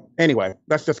 I don't. Anyway,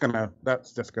 that's just gonna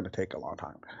take a long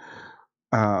time.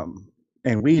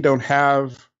 And we don't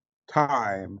have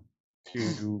time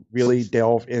to really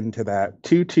delve into that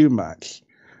too much.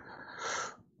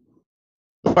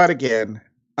 But again,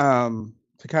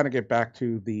 to kind of get back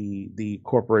to the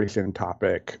corporation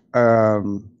topic,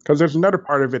 because there's another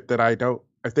part of it that I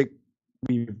think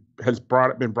has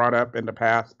been brought up in the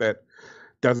past that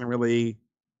doesn't really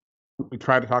we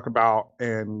try to talk about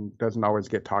and doesn't always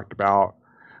get talked about,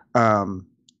 and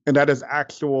that is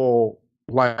actual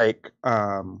like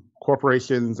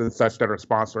corporations and such that are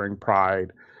sponsoring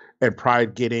Pride, and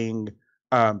Pride getting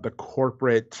the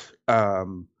corporate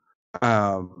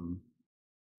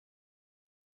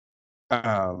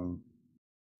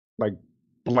like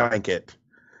blanket,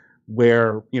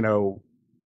 where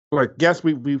like, yes,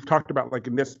 we've talked about, like,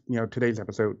 in this today's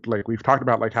episode, like, we've talked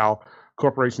about like how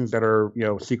corporations that are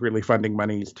secretly funding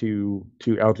monies to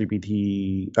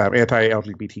LGBT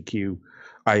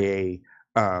anti-LGBTQIA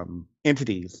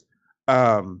entities.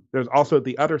 There's also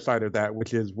the other side of that,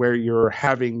 which is where you're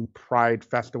having Pride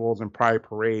festivals and Pride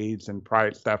parades and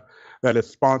Pride stuff that is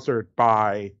sponsored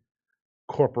by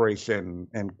corporation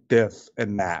and this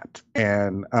and that.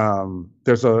 And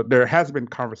there has been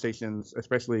conversations,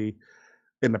 especially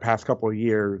in the past couple of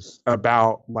years,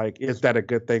 about like, is that a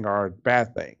good thing or a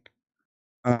bad thing?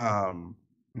 So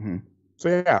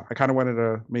yeah, I kind of wanted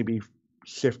to maybe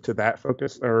shift to that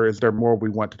focus, or is there more we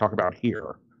want to talk about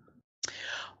here?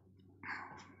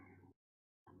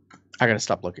 I gotta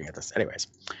stop looking at this, anyways,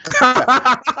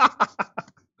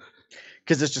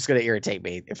 because it's just gonna irritate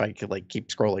me if I could like keep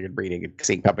scrolling and reading and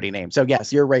seeing company names. So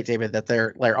yes, you're right, David, that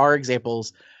there are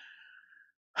examples.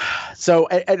 So,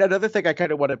 and another thing I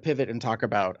kind of want to pivot and talk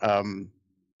about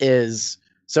is,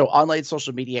 so online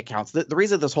social media accounts. The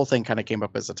reason this whole thing kind of came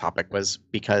up as a topic was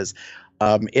because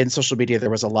in social media there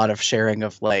was a lot of sharing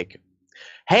of like,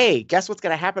 hey, guess what's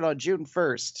going to happen on June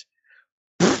 1st?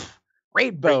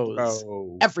 Rainbows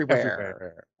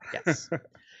everywhere. Yes.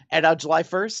 And on July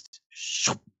 1st,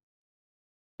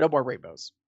 no more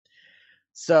rainbows.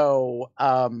 So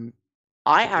I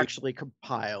actually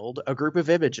compiled a group of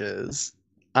images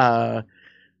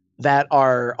that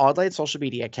are online social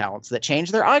media accounts that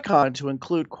change their icon to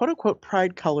include quote unquote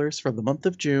Pride colors for the month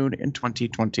of June in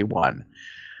 2021.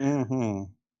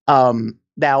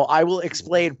 Now I will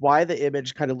explain why the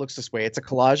image kind of looks this way. It's a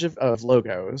collage of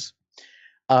logos.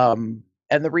 And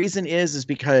the reason is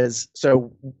because,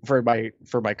 so for my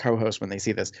co-host, when they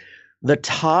see this, the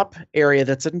top area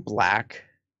that's in black,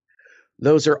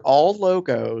 those are all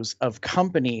logos of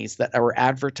companies that are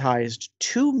advertised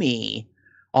to me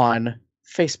on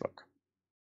Facebook.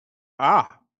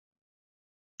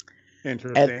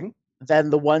 Interesting. And then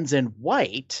the ones in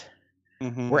white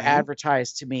were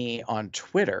advertised to me on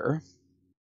Twitter.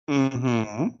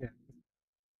 And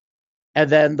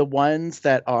then the ones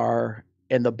that are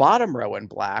in the bottom row in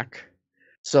black,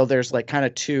 so there's like kind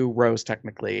of two rows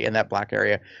technically in that black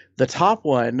area. The top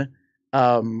one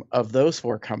of those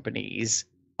four companies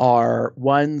are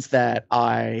ones that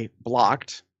I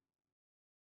blocked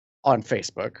on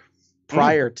Facebook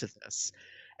prior to this.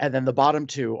 And then the bottom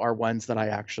two are ones that I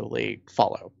actually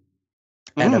follow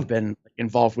and have been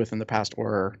involved with in the past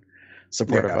or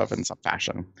supportive of in some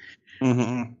fashion.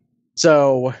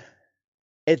 So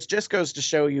it just goes to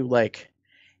show you, like,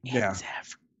 it's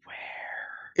everywhere.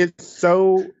 It's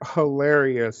so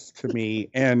hilarious to me.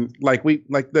 And like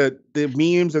the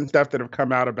memes and stuff that have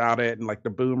come out about it, and like the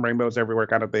boom rainbows everywhere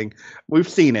kind of thing. We've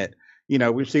seen it.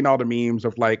 We've seen all the memes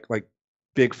of like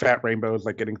big fat rainbows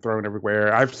like getting thrown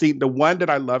everywhere. I've seen the one that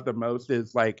I love the most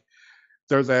is like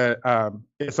there's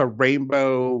it's a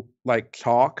rainbow like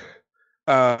chalk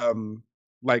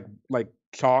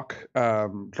chalk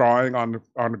drawing on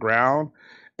the ground,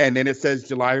 and then it says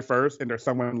July 1st, and there's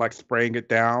someone like spraying it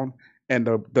down, and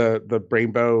the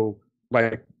rainbow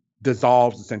like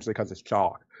dissolves essentially because it's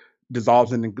chalk,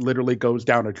 dissolves and literally goes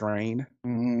down a drain.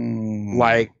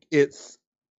 Like it's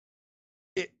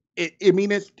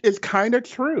kind of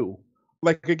true.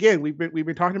 Like, again, we've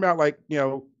been talking about like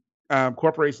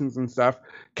corporations and stuff.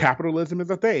 Capitalism is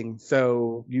a thing,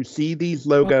 so you see these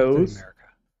logos.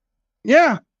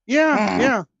 Yeah.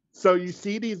 So you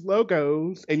see these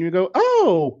logos and you go,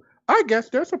 oh, I guess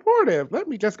they're supportive. Let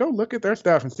me just go look at their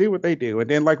stuff and see what they do. And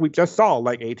then like we just saw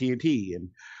like AT&T and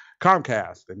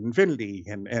Comcast and Infinity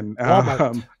and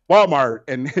Walmart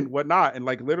and whatnot. And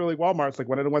like literally Walmart's like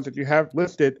one of the ones that you have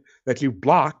listed that you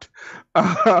blocked.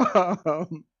 Because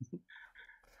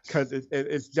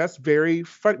it's just very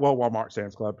funny. Well, Walmart,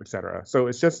 Sam's Club, etc. So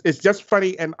it's just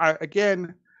funny. And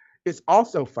again, it's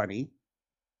also funny,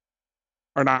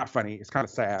 or not funny. It's kind of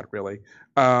sad, really.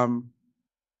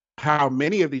 How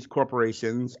many of these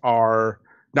corporations are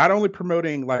not only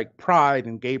promoting like pride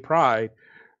and gay pride,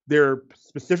 they're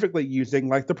specifically using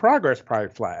like the Progress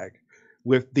Pride flag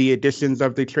with the additions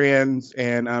of the trans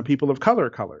and people of color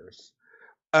colors.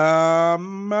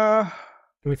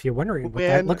 If you're wondering what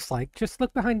that looks like, just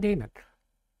look behind Damon.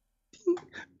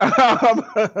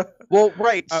 Well,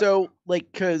 right. So,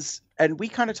 like, and we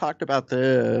kind of talked about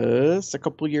this a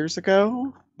couple years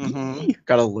ago.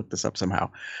 Gotta look this up somehow.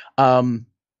 Hang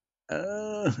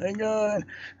on.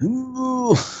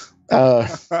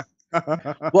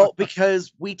 Well,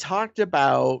 because we talked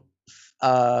about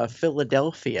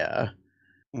Philadelphia.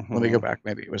 Let me go back.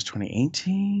 Maybe it was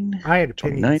 2018. I had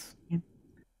opinions.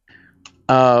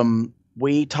 2019.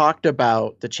 We talked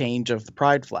about the change of the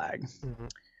pride flag.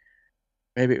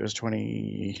 Maybe it was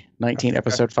 2019,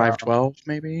 episode 512.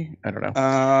 Maybe, I don't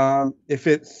know. If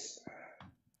it's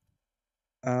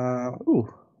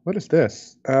what is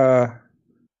this?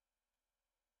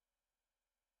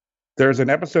 There's an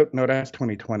episode. No, that's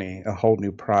 2020. A Whole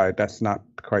New Pride. That's not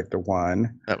quite the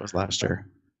one. That was last year.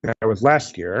 That was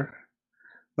last year.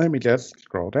 Let me just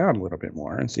scroll down a little bit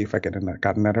more and see if I got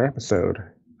another episode.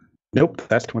 Nope,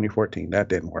 that's 2014. That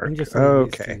didn't work. I'm just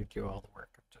okay. do all the work.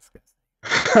 I'm just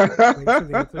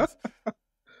gonna...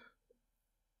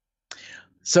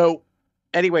 So,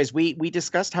 anyways, we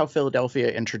discussed how Philadelphia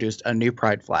introduced a new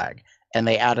pride flag, and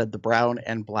they added the brown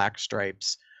and black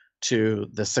stripes to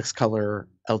the 6-color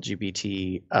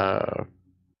LGBTQIA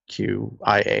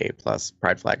plus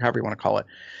pride flag, however you want to call it.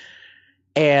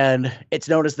 And it's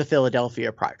known as the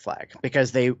Philadelphia pride flag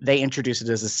because they introduced it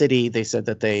as a city. They said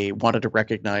that they wanted to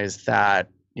recognize that,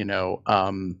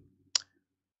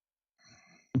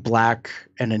 Black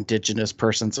and Indigenous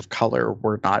persons of color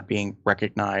were not being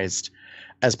recognized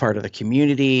as part of the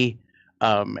community.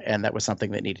 And that was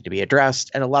something that needed to be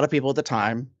addressed. And a lot of people at the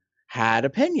time had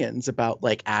opinions about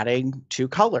like adding 2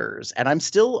 colors. And I'm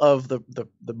still of the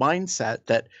mindset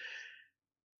that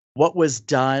what was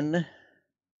done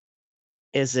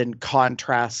is in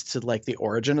contrast to like the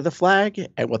origin of the flag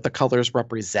and what the colors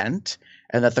represent,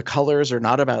 and that the colors are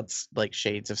not about like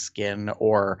shades of skin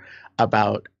or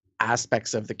about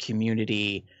aspects of the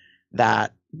community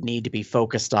that need to be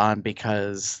focused on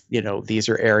because, these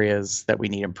are areas that we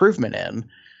need improvement in.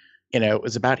 It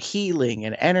was about healing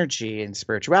and energy and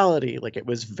spirituality. Like it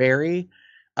was very,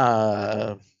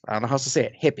 I don't know how else to say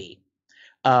it, hippie.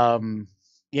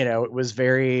 It was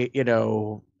very,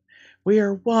 we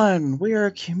are one, we are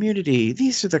a community.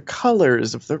 These are the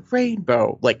colors of the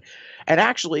rainbow. And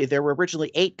actually there were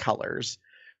originally 8 colors.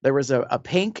 There was a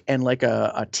pink and like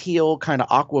a teal kind of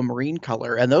aquamarine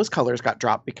color. And those colors got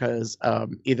dropped because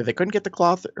either they couldn't get the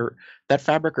cloth or that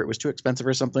fabric, or it was too expensive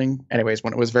or something. Anyways,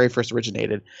 when it was very first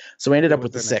originated. So we ended up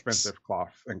with the 6. Expensive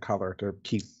cloth and color to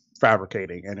keep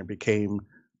fabricating. And it became,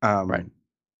 right.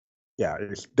 Yeah,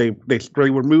 they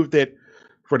removed it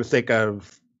for the sake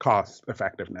of cost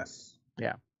effectiveness.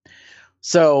 Yeah.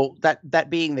 So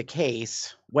that being the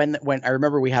case, when I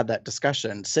remember we had that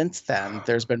discussion, since then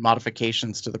there's been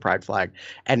modifications to the pride flag,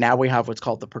 and now we have what's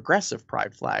called the progressive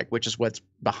pride flag, which is what's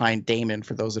behind Damon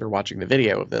for those that are watching the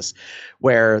video of this,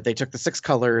 where they took the 6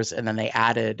 colors and then they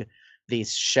added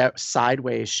these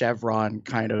sideways chevron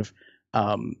kind of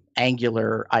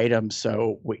angular items.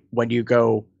 So when you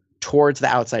go towards the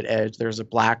outside edge, there's a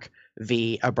black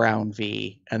V, a brown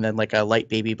V, and then like a light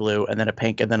baby blue, and then a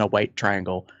pink, and then a white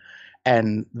triangle.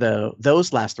 And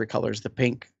those last 3 colors, the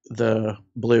pink, the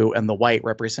blue, and the white,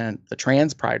 represent the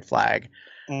trans pride flag,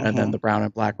 and then the brown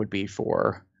and black would be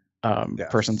for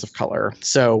persons of color.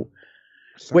 So,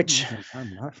 which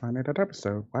I'm not finding that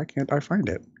episode. Why can't I find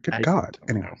it? Good God!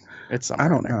 Anyway, it's I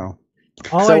don't know.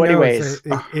 All so I know is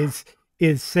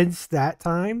since that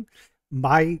time,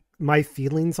 my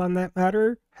feelings on that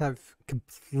matter have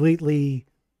completely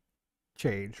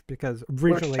changed, because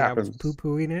originally I was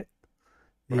poo-pooing it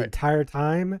the entire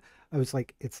time. I was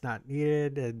like, it's not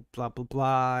needed and blah blah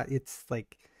blah. It's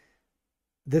like,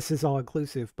 this is all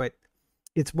inclusive, but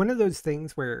it's one of those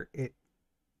things where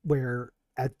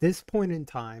at this point in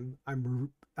time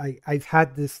I've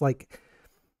had this like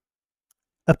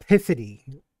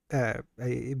epiphany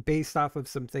based off of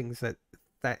some things that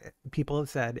people have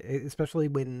said, especially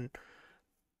when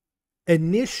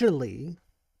initially,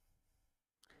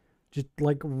 just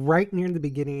like right near the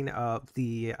beginning of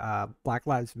the Black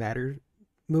Lives Matter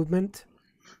movement,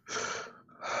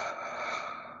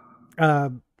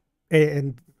 and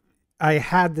I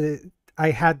had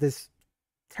this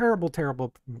terrible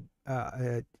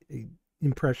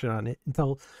impression on it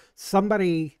until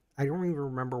somebody, I don't even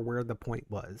remember where the point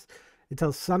was,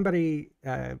 until somebody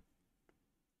had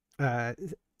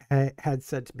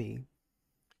said to me,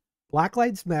 Black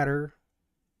Lives Matter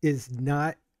is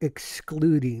not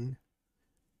excluding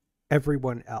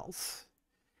everyone else.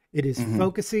 It is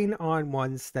focusing on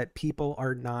ones that people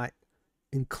are not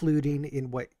including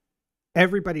in what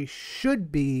everybody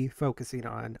should be focusing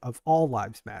on, of all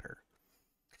lives matter.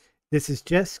 This is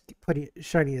just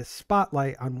shining a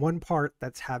spotlight on one part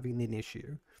that's having an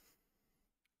issue.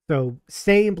 So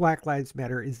saying Black Lives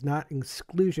Matter is not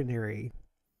exclusionary.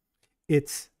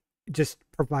 It's just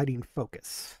providing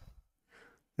focus,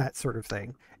 that sort of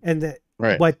thing. And that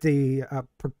what the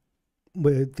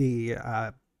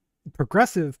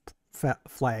progressive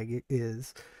flag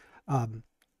is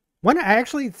one. I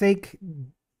actually think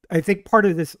part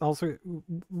of this also,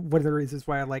 one of the reasons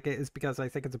why I like it is because I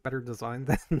think it's a better design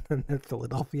than the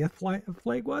Philadelphia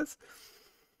flag was.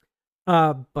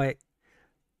 But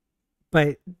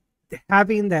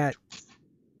having that,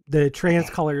 the trans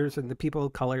colors and the people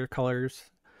of color colors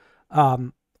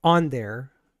on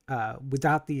there,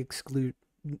 without the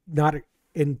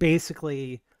and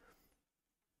basically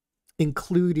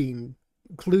included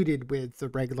with the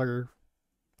regular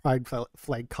pride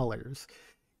flag colors,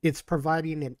 it's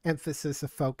providing an emphasis, a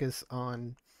focus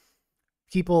on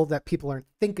people that people aren't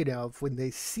thinking of when they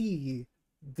see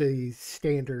the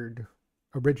standard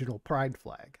original pride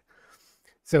flag.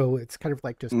 So it's kind of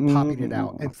like just popping it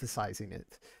out, emphasizing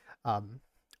it.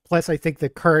 Plus, I think the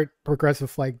current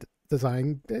progressive flag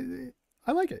design,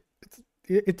 I like it.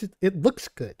 It looks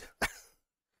good.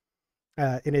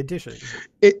 In addition,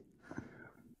 it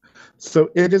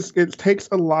takes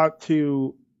a lot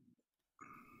to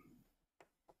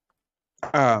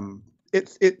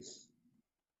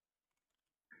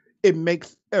it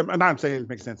makes, and I'm saying it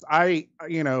makes sense. I've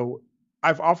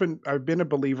been a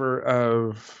believer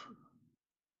of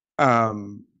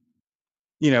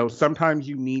sometimes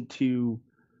you need to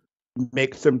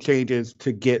make some changes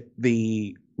to get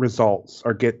the results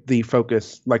or get the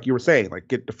focus, like you were saying, like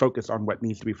get the focus on what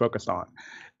needs to be focused on.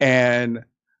 And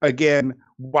again,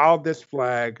 while this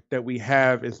flag that we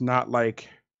have is not like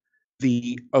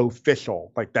the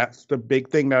official, like that's the big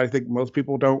thing that I think most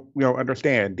people don't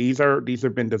understand. These have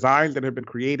been designs that have been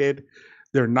created.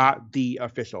 They're not the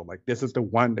official. Like this is the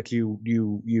one that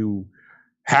you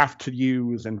have to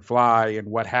use and fly and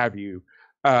what have you.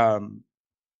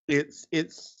 It's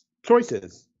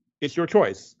choices. It's your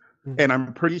choice. Mm-hmm. And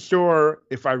I'm pretty sure,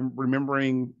 if I'm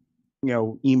remembering,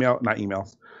 not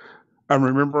emails, I'm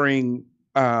remembering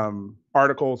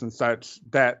articles and such,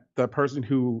 that the person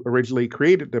who originally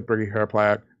created the gay pride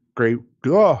flag,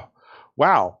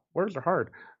 words are hard.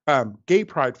 Gay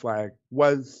pride flag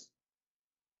was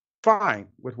fine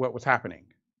with what was happening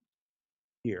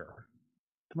here.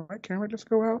 Did my camera just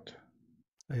go out?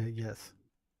 Yes.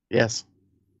 Yes.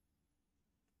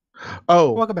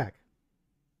 Oh, welcome back.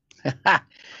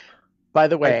 By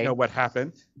the way, I know what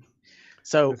happened.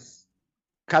 So,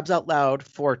 Cubs Out Loud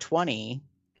 420,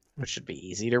 which should be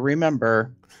easy to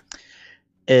remember,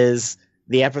 is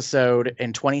the episode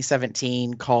in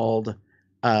 2017 called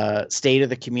State of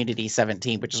the Community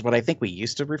 17, which is what I think we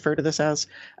used to refer to this as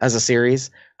a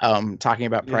series, talking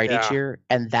about Pride each year.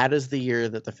 And that is the year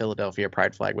that the Philadelphia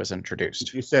Pride flag was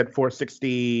introduced. You said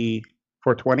 460,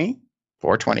 420?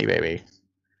 420, baby.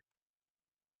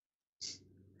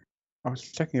 I was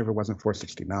checking if it wasn't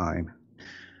 469.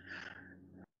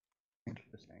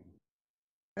 Interesting.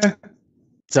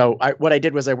 So what I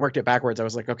did was I worked it backwards. I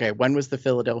was like, okay, when was the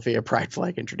Philadelphia Pride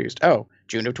flag introduced? Oh,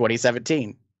 June of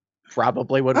 2017.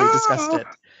 Probably when we discussed it.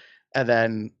 And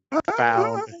then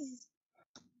found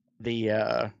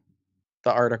the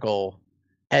article.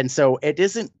 And so it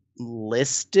isn't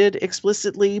listed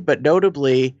explicitly, but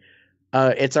notably,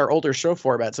 it's our older show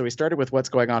format. So we started with what's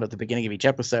going on at the beginning of each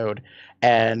episode.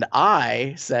 And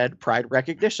I said pride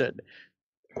recognition.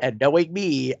 And knowing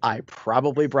me, I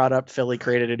probably brought up Philly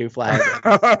created a new flag.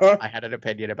 I had an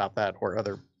opinion about that, or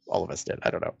all of us did.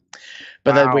 I don't know.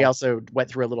 But then we also went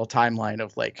through a little timeline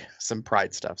of like some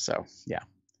pride stuff. So yeah.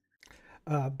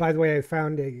 By the way, I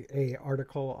found a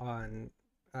article on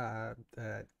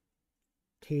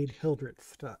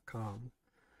CadeHildreths.com,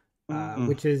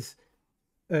 which is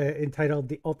entitled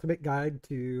 "The Ultimate Guide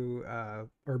to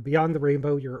or Beyond the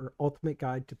Rainbow: Your Ultimate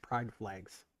Guide to Pride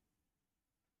Flags."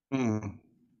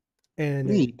 And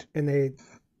neat. And they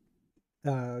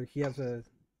have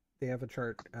a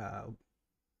chart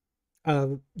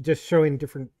just showing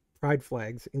different pride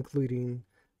flags, including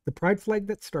the pride flag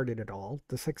that started it all,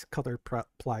 the 6-color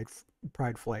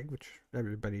pride flag, which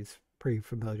everybody's pretty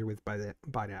familiar with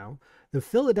by now, the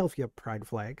Philadelphia pride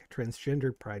flag,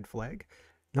 transgender pride flag,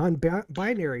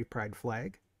 non-binary pride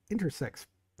flag, intersex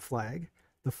flag,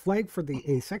 the flag for the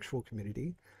asexual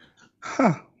community,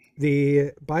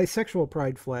 the bisexual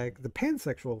pride flag, the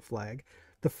pansexual flag,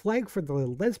 the flag for the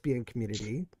lesbian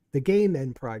community, the gay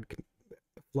men pride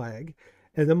flag,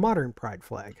 and the modern pride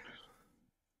flag.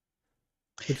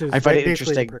 Which is I find it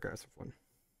basically interesting. The progressive one.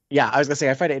 Yeah, I was gonna say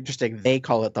I find it interesting they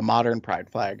call it the modern pride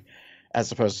flag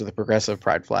as opposed to the progressive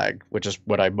pride flag, which is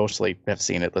what I mostly have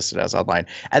seen it listed as online.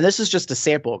 And this is just a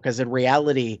sample, because in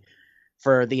reality,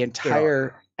 for the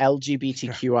entire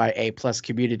LGBTQIA plus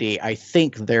community, I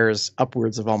think there's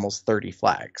upwards of almost 30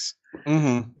 flags.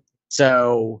 Mm-hmm.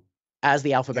 So as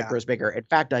the alphabet Yeah. grows bigger. In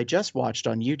fact, I just watched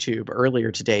on YouTube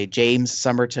earlier today James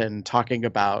Somerton talking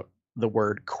about the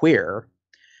word queer,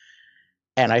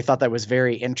 and I thought that was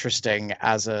very interesting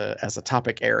as a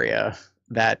topic area,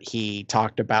 that he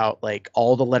talked about like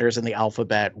all the letters in the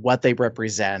alphabet, what they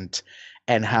represent,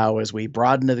 and how as we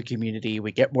broaden the community,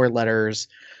 we get more letters,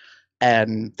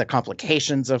 and the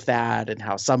complications of that, and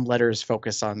how some letters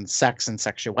focus on sex and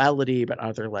sexuality but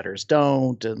other letters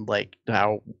don't, and like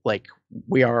how like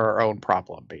we are our own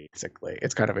problem, basically.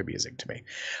 It's kind of amusing to me.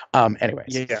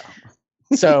 Anyways, Yeah.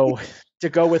 so to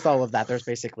go with all of that, there's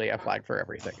basically a flag for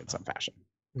everything in some fashion.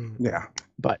 Yeah.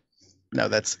 But no,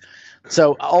 that's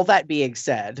so. All that being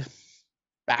said,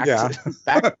 back Yeah. to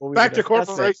back to, what we Back were to discussing.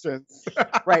 corporations.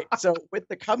 Right. So with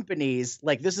the companies,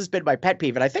 like this has been my pet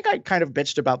peeve, and I think I kind of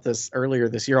bitched about this earlier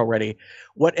this year already.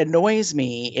 What annoys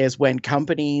me is when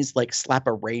companies like slap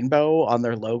a rainbow on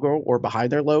their logo or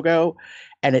behind their logo,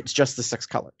 and it's just the 6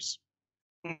 colors.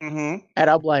 Mm-hmm. And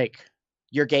I'm like,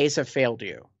 your gays have failed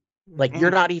you. Like you're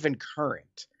Mhm. not even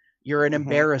current. You're an Mhm.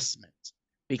 embarrassment,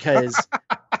 because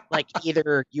like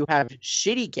either you have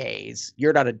shitty gays,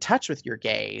 you're not in touch with your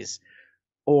gays,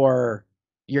 or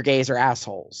your gays are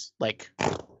assholes. Like,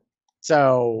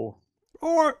 so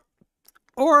Or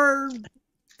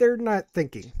they're not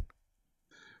thinking.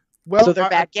 Well, so they're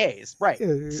bad gays, right?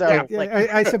 So yeah, like,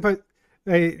 I suppose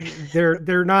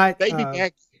they're not they be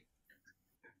bad.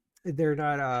 they're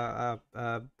not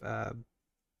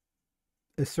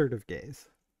assertive gays.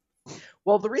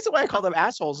 well, the reason why I call them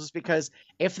assholes is because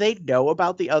if they know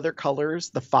about the other colors,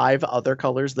 the 5 other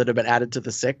colors that have been added to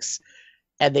the 6,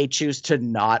 and they choose to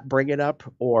not bring it up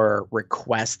or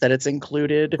request that it's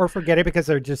included, Or forget it because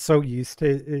they're just so used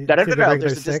to no, to the regular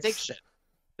there's a 6. distinction.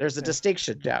 There's a Yeah.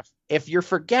 distinction, Jeff. If you're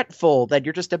forgetful, then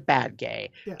you're just a bad gay.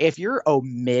 Yeah. If you're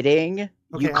omitting,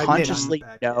 Okay, you I admit I'm a consciously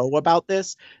bad know gay. about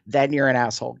this, then you're an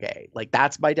asshole gay. Like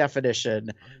that's my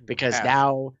definition, because Yeah.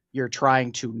 now you're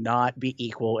trying to not be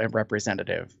equal and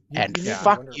representative. And you need to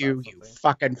fuck wonder you, about you something.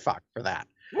 fucking fuck for that.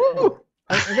 Woo!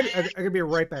 I'm gonna be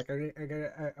right back. I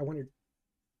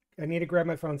need to grab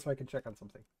my phone so I can check on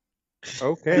something. I know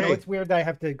Okay. it's weird that I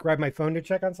have to grab my phone to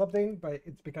check on something, but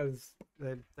it's because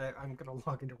that I'm gonna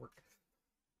log into work.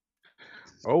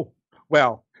 Oh,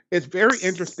 well, it's very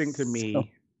interesting to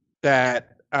me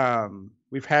that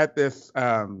we've had this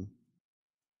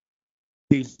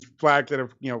these flags that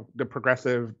have, the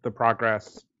progressive, the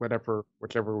progress, whichever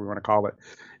we want to call it.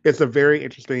 It's a very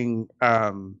interesting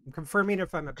I'm confirming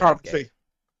if I'm a bad gay.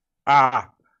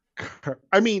 conversation.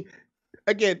 I mean,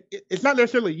 again, it's not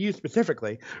necessarily you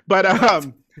specifically, but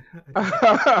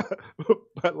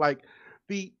but like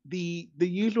the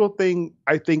usual thing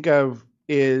I think of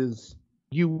is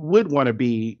you would want to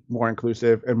be more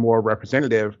inclusive and more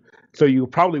representative, so you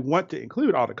probably want to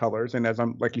include all the colors. And as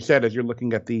I'm like you said, as you're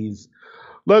looking at these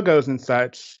logos and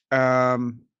such, yeah,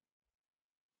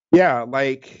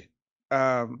 like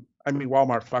I mean,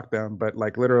 Walmart, fuck them, but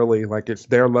like literally, like it's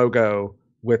their logo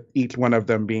with each one of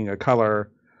them being a color.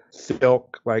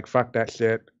 Silk, like fuck that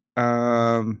shit.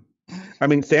 I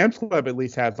mean, Sam's Club at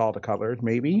least has all the colors,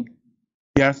 maybe.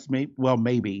 Yes, maybe. Well,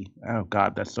 maybe. Oh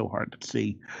God, that's so hard to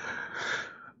see.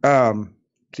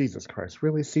 Jesus Christ,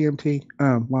 really, CMT?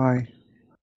 Why?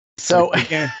 So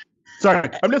Yeah. Sorry,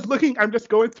 I'm just looking. I'm just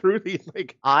going through these.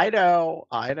 Like, I know.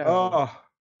 oh.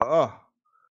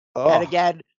 And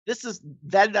again,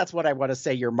 that's what I want to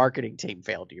say. Your marketing team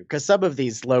failed you, because some of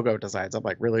these logo designs, I'm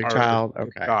like, really, child?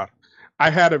 Okay. God. I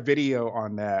had a video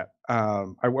on that.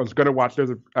 I was going to watch.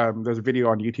 There's a video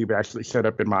on YouTube that actually showed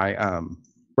up in my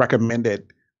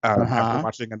recommended after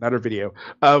watching another video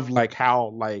of like how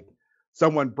like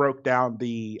someone broke down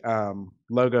the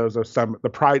logos of the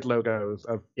pride logos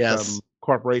of some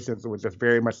corporations. It was just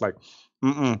very much like,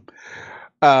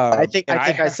 I think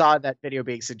I saw that video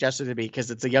being suggested to me, because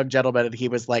it's a young gentleman and he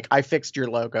was like, I fixed your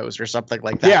logos or something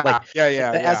like that.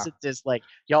 Yeah. The essence is like,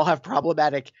 y'all have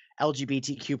problematic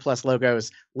LGBTQ plus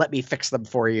logos. Let me fix them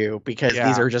for you, because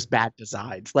these are just bad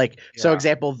designs. Like, so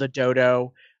example, the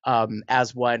dodo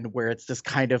as one where it's this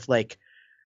kind of like,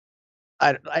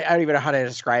 I don't even know how to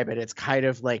describe it. It's kind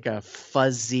of like a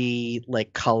fuzzy,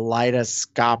 like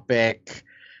kaleidoscopic,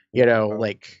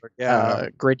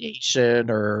 gradation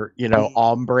or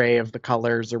ombre of the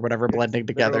colors or whatever blending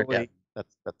together. Yeah,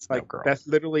 that's like no girl. That's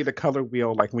literally the color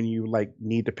wheel, like when you like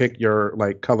need to pick your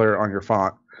like color on your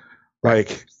font,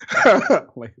 like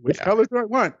like which color do I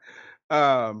want?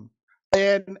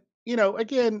 And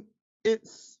again,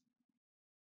 it's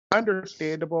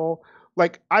understandable.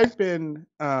 Like I've been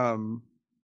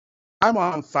I'm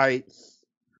on sites,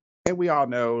 and we all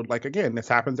know, like, again, this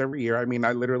happens every year. I mean,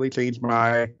 I literally changed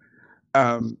my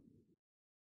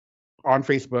on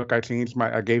Facebook,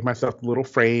 I gave myself a little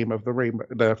frame of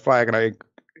the flag, and I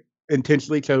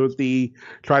intentionally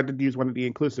tried to use one of the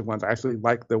inclusive ones. I actually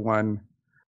like the one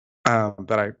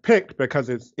that I picked because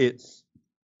it's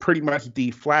pretty much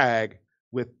the flag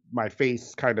with my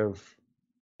face kind of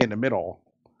in the middle,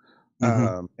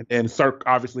 and then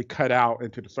obviously cut out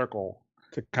into the circle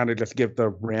to kind of just give the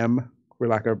rim, for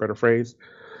lack of a better phrase,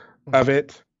 of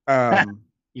it.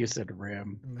 You said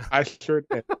rim. I sure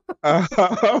did. I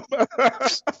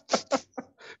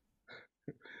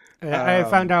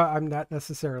found out I'm not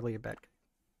necessarily a bad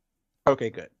guy. Okay,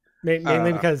 good.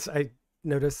 Mainly because I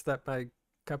noticed that my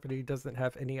company doesn't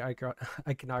have any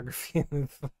iconography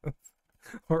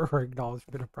or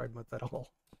acknowledgement of Pride Month at all.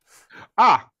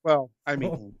 Well, I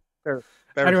mean, there's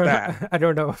that. I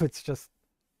don't know if it's just.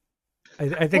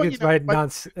 I think it's I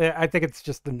think it's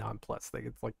just the non-plus thing.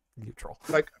 It's like neutral.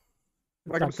 Like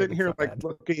I'm sitting here, like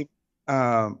looking.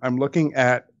 I'm looking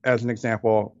at, as an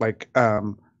example, like a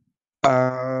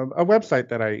website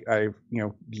that I've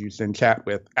used in chat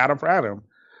with, Adam for Adam,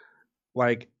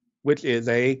 like, which is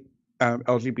a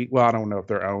LGBT. Well, I don't know if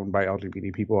they're owned by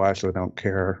LGBT people. I actually don't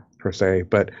care per se,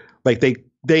 but like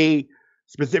they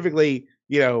specifically,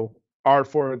 are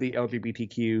for the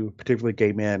LGBTQ, particularly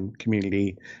gay men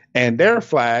community, and their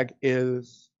flag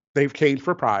they've changed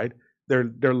for Pride.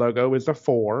 Their logo is a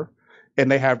 4, and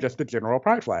they have just the general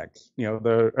Pride flags.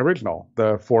 The original,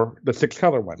 the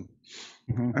 6-color one.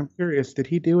 Mm-hmm. I'm curious, did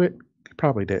he do it? He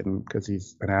probably didn't, because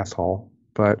he's an asshole.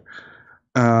 But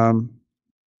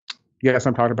yes,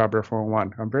 I'm talking about Bear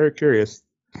 401. I'm very curious.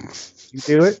 You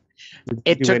do it?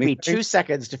 It took me 2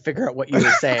 seconds to figure out what you were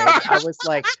saying. I was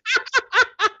like,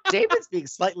 David's being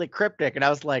slightly cryptic, and I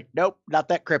was like, nope, not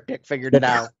that cryptic. Figured it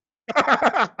out.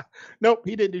 Nope,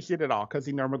 he didn't do shit at all, because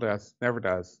he never does.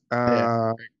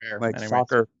 Yeah, like anyways.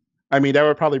 Soccer. I mean, that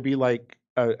would probably be like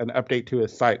an update to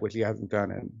his site, which he hasn't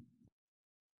done in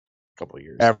a couple of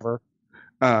years ever.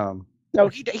 No,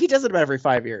 he does it about every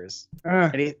 5 years,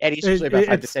 and he's usually about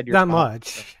 5 to 10 years. Not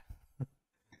much.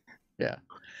 Yeah.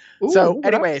 So,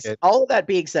 anyways, all of that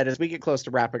being said, as we get close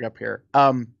to wrapping up here,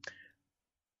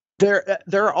 there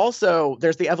are also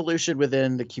there's the evolution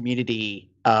within the community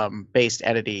based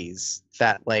entities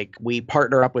that, like, we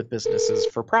partner up with businesses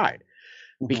for Pride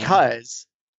because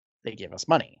they give us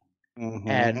money,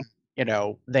 and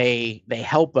they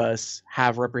help us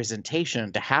have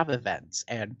representation to have events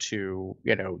and to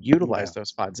utilize those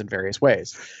funds in various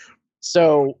ways.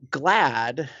 So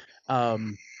GLAAD,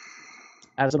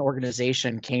 as an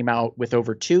organization, came out with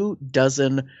over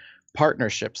 24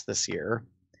 partnerships this year.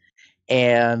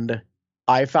 And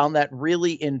I found that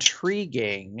really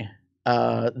intriguing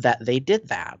that they did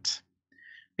that,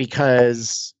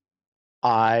 because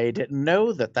I didn't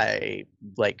know that they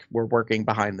were working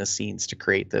behind the scenes to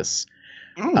create this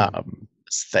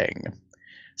thing.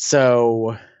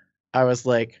 So I was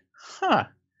like,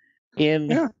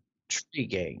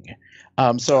 intriguing.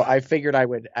 So I figured I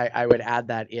would add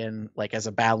that in, like, as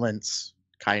a balance,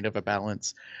 kind of a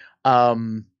balance, as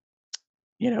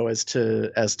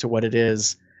to what it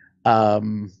is.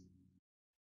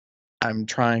 I'm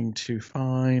trying to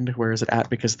find, where is it at,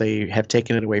 because they have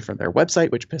taken it away from their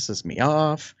website, which pisses me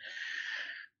off.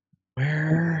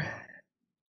 There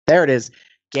it is.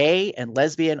 Gay and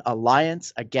Lesbian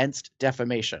Alliance Against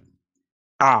Defamation.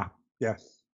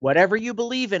 Yes. Whatever you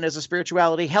believe in as a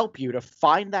spirituality, help you to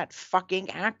find that fucking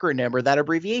acronym or that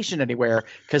abbreviation anywhere,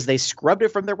 because they scrubbed it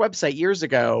from their website years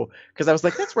ago. Because I was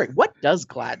like, that's right. What does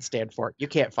GLAAD stand for? You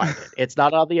can't find it. It's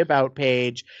not on the About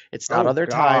page. It's not on their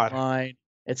timeline.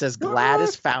 It says GLAAD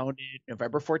is founded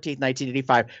November 14th,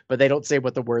 1985, but they don't say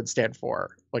what the words stand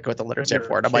for, like what the letters stand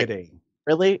for. And I'm like,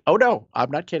 really? Oh, no,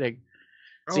 I'm not kidding.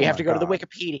 So you have to go to the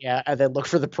Wikipedia and then look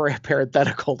for the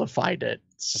parenthetical to find it.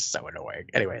 It's just so annoying.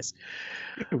 Anyways.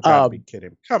 You gotta be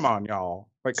kidding. Come on, y'all.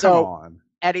 Come on.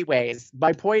 Anyways,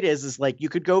 my point is like, you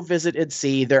could go visit and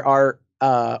see. There are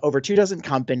over 24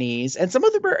 companies, and some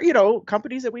of them are,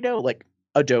 companies that we know, like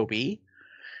Adobe,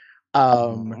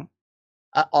 Audible,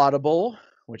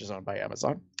 which is owned by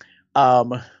Amazon,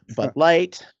 Bud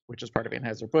Light, which is part of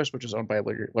Anheuser-Busch, which is owned by a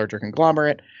larger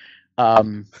conglomerate,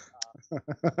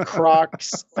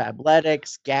 Crocs,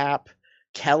 Fabletics, Gap,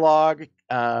 Kellogg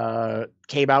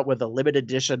came out with a limited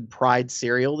edition Pride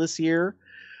cereal this year,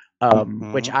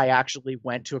 which I actually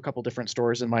went to a couple different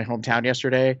stores in my hometown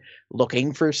yesterday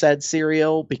looking for said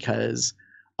cereal, because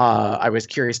I was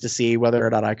curious to see whether or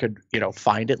not I could,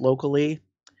 find it locally.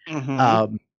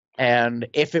 And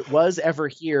if it was ever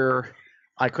here,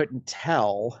 I couldn't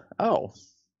tell. Oh,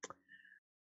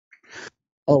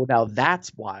 now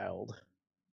that's wild.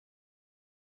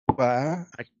 I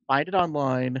can find it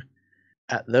online.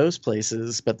 at those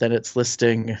places, but then it's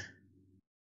listing.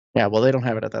 Yeah, well, they don't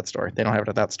have it at that store. They don't have it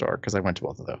at that store because I went to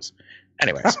both of those.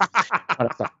 Anyways, yeah,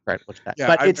 but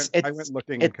I went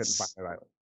looking and couldn't find it either.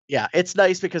 Yeah, it's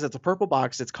nice because it's a purple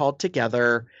box. It's called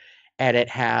Together, and it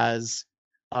has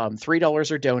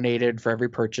 $3 are donated for every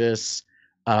purchase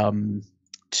to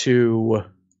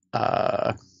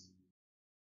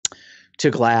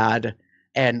GLAAD,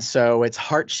 and so it's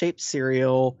heart-shaped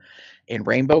cereal in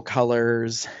rainbow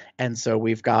colors, and so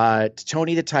we've got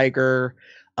Tony the Tiger,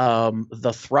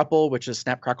 the Thruple, which is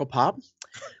Snap Crackle Pop,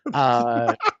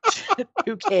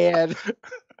 Toucan,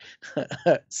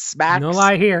 Smacks, No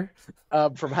lie here.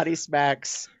 from Honey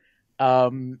Smacks,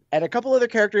 and a couple other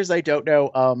characters I don't know.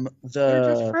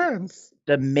 They're just friends.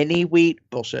 The mini wheat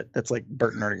bullshit. That's like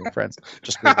Bert and Ernie and Friends.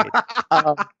 Just wheat.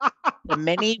 The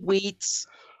mini wheats,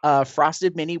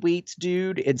 frosted mini wheats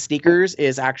dude in sneakers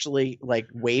is actually like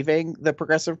waving the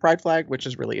progressive pride flag, which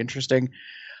is really interesting.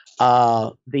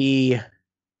 Is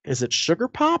it Sugar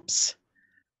Pops?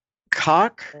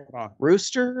 Cock?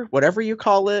 Rooster? Whatever you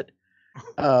call it.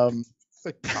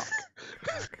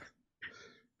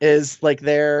 Is like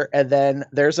there, and then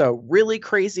there's a really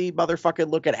crazy motherfucking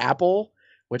looking apple,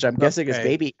 which I'm guessing is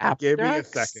baby apple. Give me a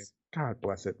second. God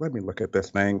bless it. Let me look at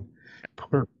this thing.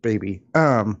 Poor baby.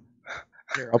 Here,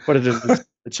 I'll put it in the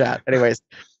chat. Anyways,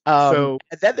 and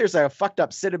then there's a fucked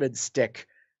up cinnamon stick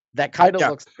that kind of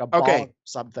looks like a ball or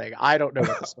something. I don't know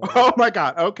what the story is. Oh my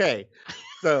god. Okay.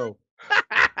 So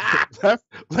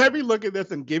let me look at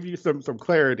this and give you some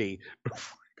clarity.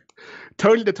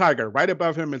 Tony the Tiger, right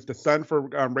above him is the Sun for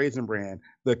Raisin Bran.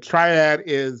 The Triad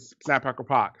is Snap Crackle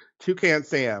Pop. Toucan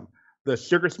Sam, the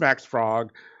Sugar Smacks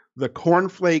Frog, the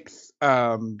Cornflakes.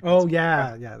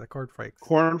 The Cornflakes.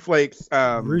 Cornflakes.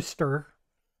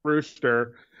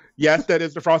 Rooster. Yes, that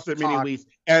is the Frosted Mini Wheats.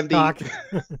 And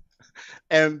the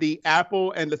and the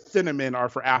apple and the cinnamon are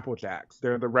for Apple Jacks.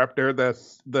 They're the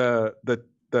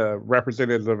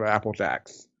representatives of Apple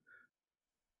Jacks.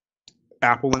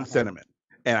 Apple and cinnamon.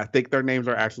 And I think their names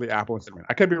are actually Apple and Cinnamon.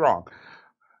 I could be wrong.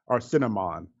 Or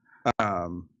Cinnamon.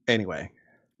 Anyway.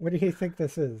 What do you think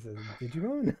this is?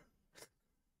 Digimon?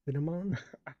 Cinnamon?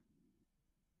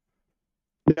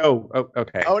 No. Oh,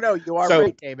 okay. Oh, no. You are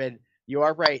right, David. You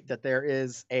are right that there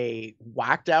is a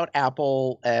whacked out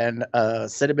apple and a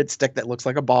cinnamon stick that looks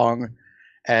like a bong.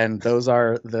 And those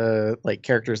are the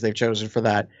characters they've chosen for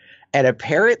that. And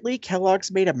apparently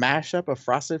Kellogg's made a mashup of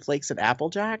Frosted Flakes and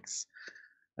Apple Jacks.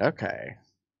 Okay.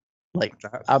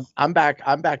 I'm back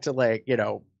to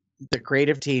the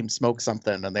creative team smoked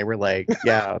something and they were like,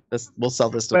 yeah, we'll sell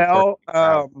this to that's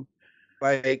how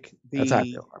I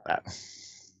feel about that.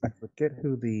 I forget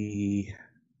who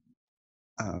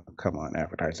come on,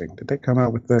 advertising. Did they come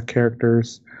out with the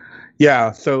characters?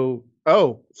 Yeah,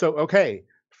 okay.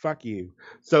 Fuck you.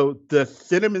 So the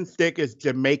cinnamon stick is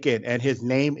Jamaican and his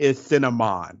name is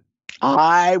Cinnamon.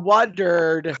 I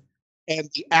wondered. And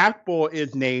the apple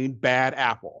is named Bad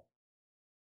Apple.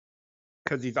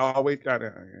 Because he's always got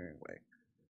it anyway.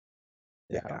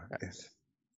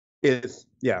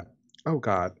 Yeah. Oh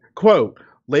God. Quote,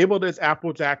 labeled as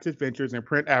Apple Jacks Adventures in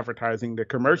print advertising, the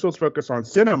commercials focus on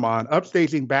Cinnamon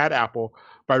upstaging Bad Apple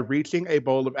by reaching a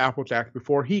bowl of Apple Jacks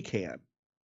before he can,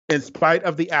 in spite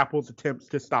of the apple's attempts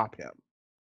to stop him.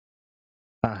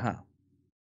 Uh-huh.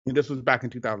 And this was back in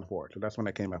 2004, so that's when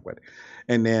I came up with it.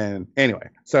 And then, anyway,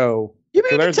 so... You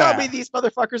mean to tell me these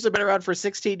motherfuckers have been around for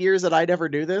 16 years and I never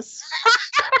knew this?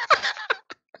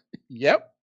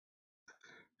 Yep.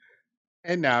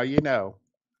 And now you know.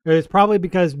 It's probably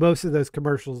because most of those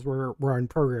commercials were on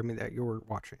programming that you were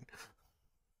watching.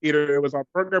 Either it was on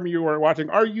programming you weren't watching,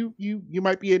 or you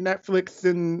might be in Netflix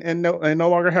and no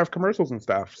longer have commercials and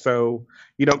stuff, so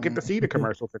you don't get to see the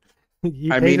commercials.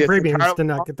 You pay the premiums to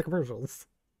not get the commercials.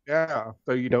 Yeah,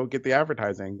 so you don't get the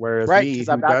advertising. Whereas because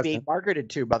I'm not being marketed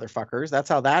to, motherfuckers. That's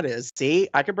how that is. See,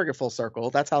 I can bring it full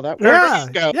circle. That's how that works.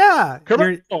 Yeah.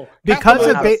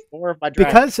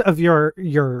 Because of your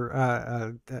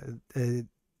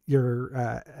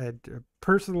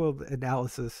personal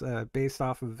analysis based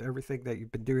off of everything that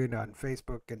you've been doing on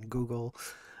Facebook and Google,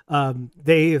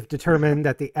 they've determined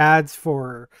that the ads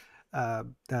for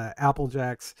the Apple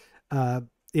Jacks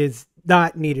is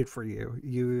not needed for you.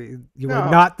 You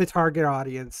are not the target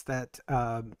audience that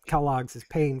Kellogg's is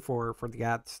paying for the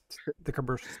ads, the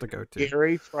commercials to go to.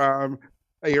 Gary from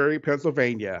Erie,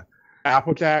 Pennsylvania.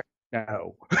 Applejack,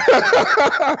 no.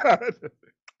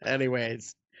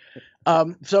 Anyways,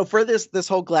 so for this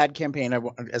whole GLAAD campaign,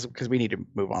 because we need to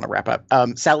move on to wrap up.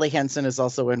 Sally Henson is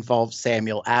also involved.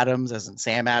 Samuel Adams, as in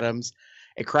Sam Adams.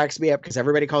 It cracks me up because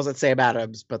everybody calls it Sam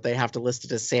Adams, but they have to list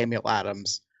it as Samuel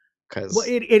Adams. because Well,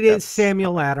 it is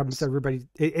Samuel Adams. Everybody,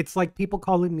 it's like people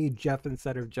calling me Jeff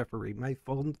instead of Jeffrey. My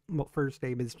first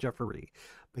name is Jeffrey,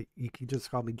 but you can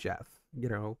just call me Jeff. You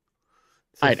know,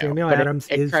 so I know, Samuel but Adams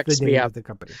it is the cracks me name up. of the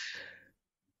company.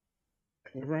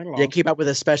 Right They along. came up with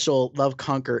a special Love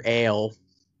Conquer Ale,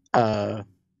 Love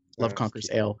That's Conquers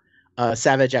cute. Ale,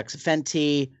 Savage X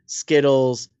Fenty,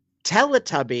 Skittles,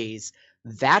 Teletubbies.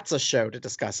 That's a show to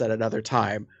discuss at another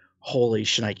time. Holy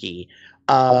shnikey.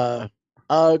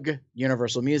 UGG,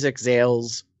 Universal Music,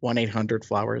 Zales,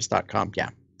 1-800-Flowers.com. Yeah.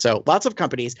 So lots of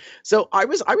companies. So I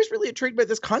was really intrigued by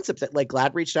this concept that like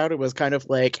Glad reached out and was kind of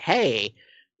like, hey,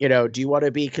 you know, do you want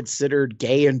to be considered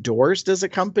gay endorsed as a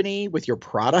company with your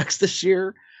products this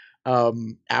year?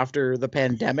 After the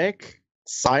pandemic,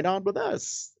 sign on with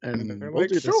us and they're we'll like,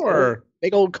 do this sure.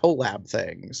 big old collab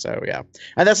thing. So yeah.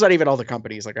 And that's not even all the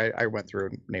companies. Like I went through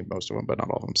and named most of them, but not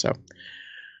all of them. So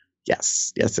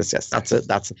yes. That's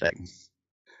a thing.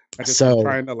 I just So- am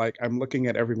trying to like, I'm looking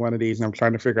at every one of these and I'm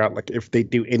trying to figure out like if they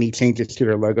do any changes to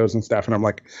their logos and stuff. And I'm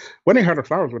like,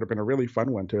 1-800-Flowers would have been a really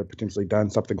fun one to have potentially done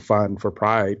something fun for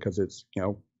Pride because it's, you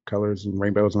know, colors and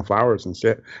rainbows and flowers and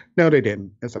shit. No, they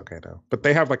didn't. It's okay though. But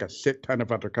they have like a shit ton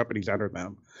of other companies under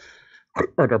them,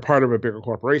 or they're part of a bigger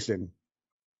corporation.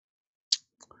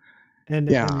 And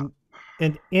Yeah.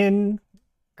 and in,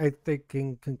 I think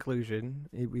in conclusion,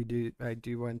 I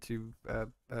do want to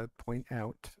point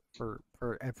out for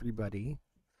everybody,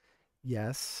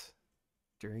 yes,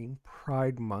 during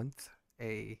Pride Month,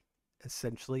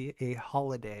 essentially a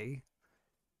holiday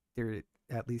here,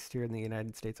 at least here in the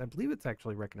United States. I believe it's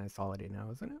actually a recognized holiday now,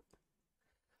 isn't it?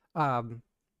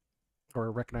 Or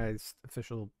a recognized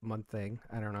official month thing.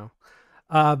 I don't know.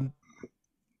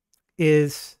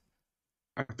 Is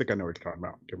I think I know what you're talking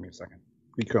about. Give me a second.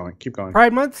 Keep going.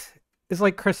 Pride Month is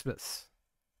like Christmas.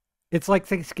 It's like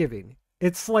Thanksgiving.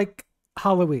 It's like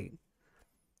Halloween.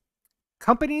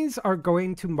 Companies are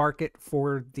going to market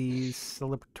for these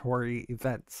celebratory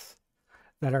events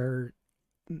that are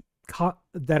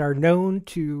known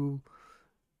to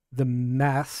the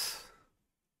mass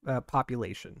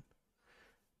population.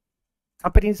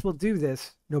 Companies will do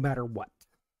this no matter what.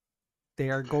 They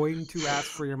are going to ask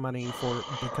for your money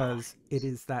because it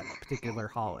is that particular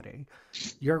holiday.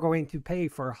 You're going to pay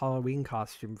for a Halloween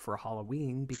costume for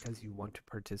Halloween because you want to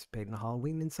participate in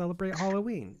Halloween and celebrate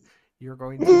Halloween. You're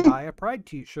going to buy a Pride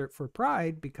t-shirt for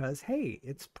Pride because, hey,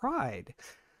 it's Pride.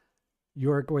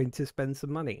 You're going to spend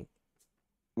some money.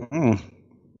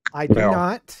 I do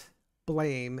not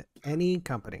blame any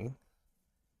company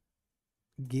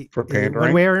for pandering,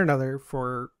 one way or another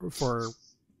for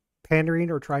pandering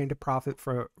or trying to profit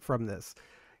from this.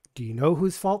 Do you know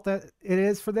whose fault that it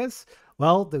is for this?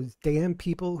 Well, those damn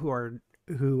people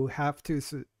who have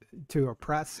to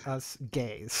oppress us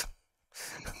gays,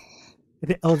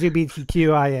 the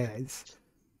LGBTQIAs.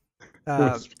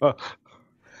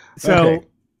 So,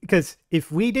 because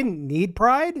if we didn't need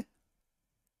Pride,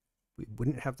 we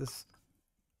wouldn't have this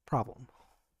problem.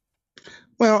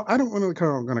 Well, I don't really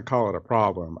going to call it a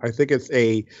problem. I think it's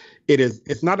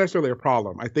not necessarily a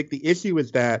problem. I think the issue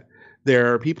is that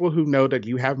there are people who know that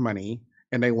you have money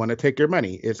and they want to take your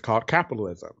money. It's called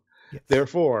capitalism. Yes.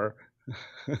 Therefore,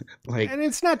 and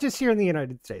it's not just here in the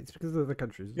United States because of the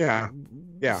countries. Yeah.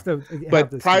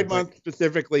 But Pride Month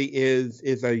specifically is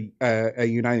a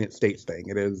United States thing.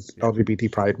 It is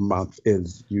LGBT Pride Month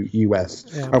is U.S.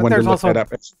 Yeah, I wanted to look that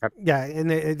up. Yeah, and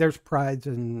there's prides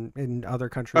in other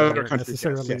countries. Other countries,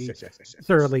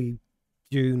 necessarily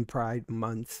June Pride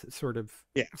Month sort of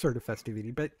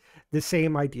festivity, but the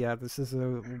same idea. This is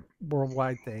a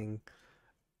worldwide thing.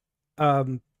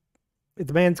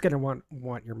 The man's gonna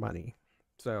want your money.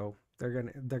 So they're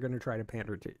gonna try to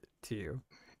pander to you,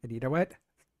 and you know what?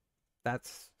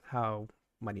 That's how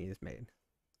money is made.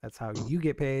 That's how you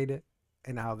get paid,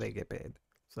 and how they get paid.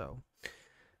 So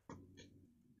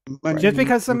just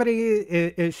because somebody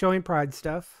is showing Pride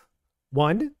stuff,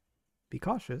 one, be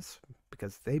cautious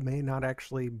because they may not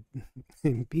actually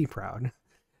be proud,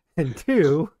 and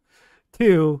two,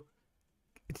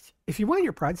 if you want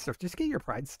your Pride stuff, just get your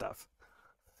Pride stuff.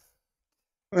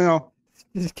 Well.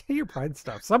 Just get your Pride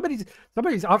stuff.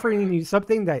 Somebody's offering you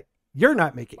something that you're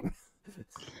not making.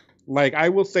 Like, I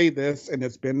will say this, and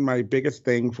it's been my biggest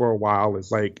thing for a while,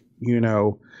 is like, you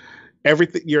know,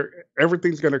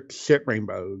 everything's gonna shit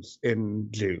rainbows in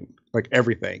June. Like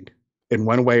everything. In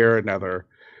one way or another.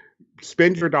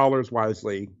 Spend your dollars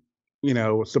wisely, you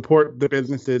know, support the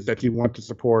businesses that you want to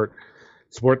support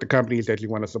the companies that you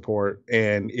want to support.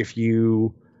 And if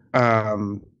you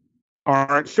aren't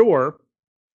sure,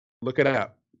 look it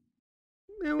up.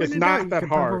 It's not that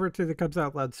hard. Pop over to the Cubs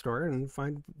Out Loud store and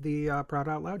find the Proud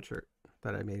Out Loud shirt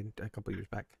that I made a couple years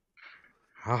back.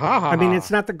 Ha, ha, ha, I mean, ha. it's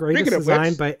not the greatest Speaking of design,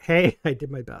 which- but hey, I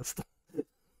did my best.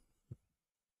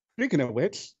 Speaking of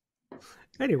which,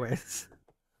 Anyways.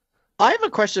 I have a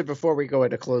question before we go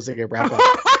into closing and wrap up.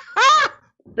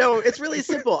 No, it's really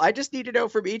simple. I just need to know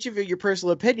from each of you your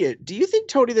personal opinion. Do you think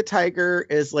Tony the Tiger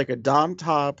is like a dom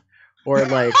top or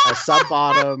like a sub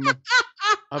bottom,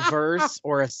 a verse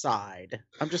or a side?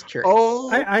 I'm just curious. oh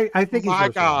I think he's my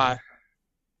versatile. god!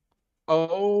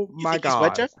 Oh You my think he's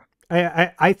what, god! Jeff?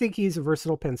 I think he's a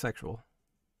versatile pansexual.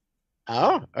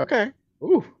 Oh, okay.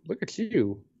 Ooh, look at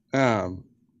you.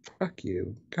 Fuck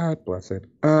you. God bless it.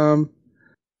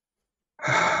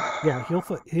 Yeah, he'll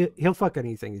fuck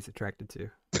anything he's attracted to.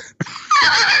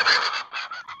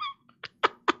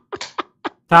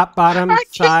 Top, bottom, I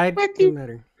can't side, with you. doesn't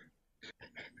matter.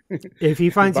 If he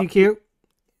finds you cute,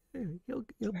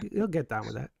 he'll get down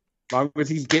with that. As long as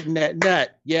he's getting that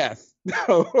nut, yes.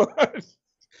 No.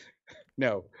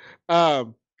 No.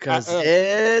 Because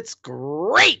it's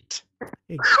great.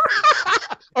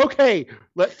 Okay,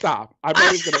 let's stop. I'm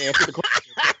not even going to answer the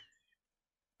question.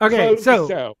 Okay, Close the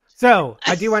show. so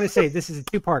I do want to say this is a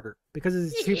two-parter. Because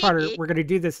it's a two-parter, we're going to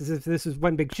do this as if this is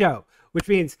one big show, which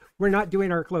means we're not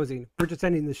doing our closing. We're just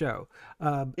ending the show.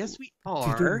 Yes, we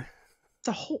Just do- are. It's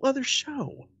a whole other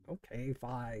show. Okay,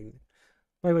 fine.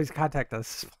 Always contact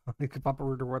us. Pop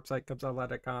over to our website,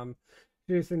 cubsoutloud.com.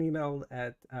 Shoot us an email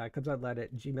at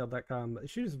cubsoutloud@gmail.com.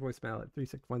 Shoot us a voicemail at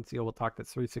 361-CO. We'll talk.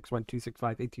 That's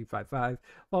 361-265-8255.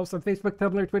 Follow us on Facebook,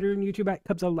 Tumblr, Twitter, and YouTube at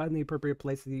Cubs Out Loud in the appropriate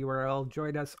place of the URL.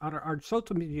 Join us on our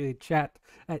social media chat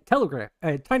at Telegram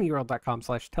at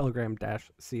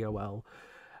tinyurl.com/telegram-col.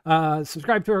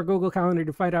 Subscribe to our Google Calendar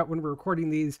to find out when we're recording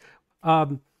these.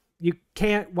 You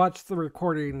can't watch the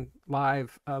recording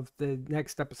live of the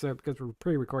next episode because we're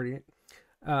pre-recording it.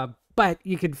 But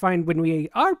you can find when we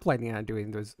are planning on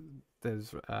doing the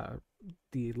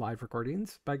live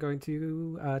recordings by going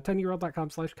to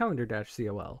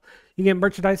tinyurl.com/calendar-col. You get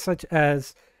merchandise such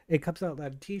as a Cups Out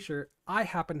Loud t-shirt. I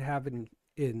happen to have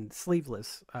in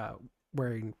sleeveless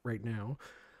wearing right now,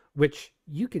 which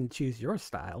you can choose your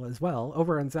style as well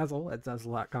over on Zazzle at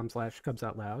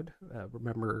zazzle.com/cubsoutloud.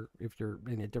 Remember, if you're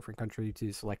in a different country,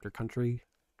 to select your country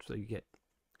so you get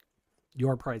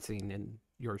your pricing and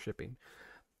your shipping.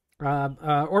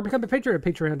 Or become a patron at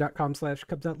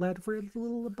patreon.com/cubsoutloud for a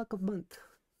little $1 a month.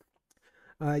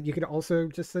 You can also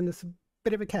just send us a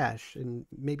bit of a cash, and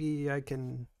maybe I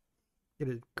can get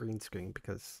a green screen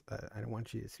because I don't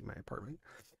want you to see my apartment.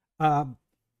 By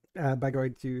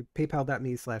going to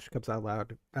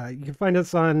paypal.me/cubsoutloud. You can find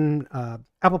us on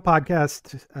Apple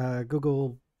Podcast,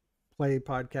 Google Play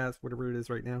Podcast, whatever it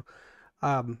is right now,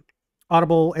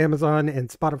 Audible, Amazon, and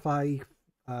Spotify.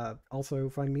 Also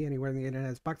find me anywhere on the internet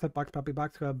as Boxhead, Box Puppy,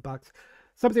 Box Club, Box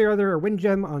something or other, or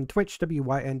Windgem on Twitch,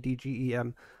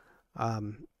 WYNDGEM.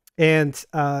 And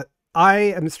I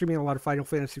am streaming a lot of Final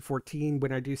Fantasy 14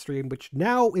 when I do stream, which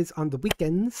now is on the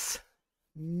weekends.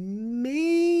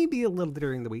 Maybe a little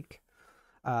during the week,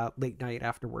 late night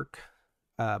after work.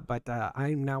 But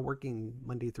I'm now working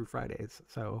Monday through Fridays,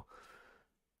 so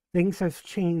things have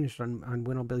changed on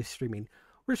when I'll be streaming.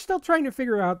 We're still trying to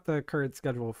figure out the current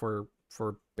schedule for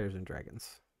Bears and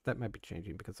Dragons. That might be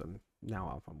changing because I'm now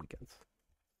off on weekends.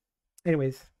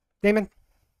 Anyways, Damon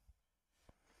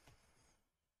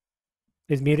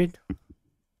is muted.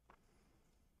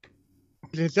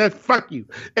 It says fuck you.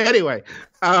 Anyway,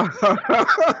 had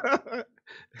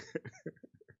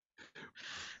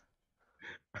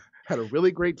a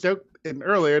really great joke in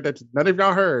earlier that none of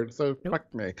y'all heard, so fuck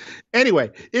me.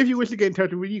 Anyway, if you wish to get in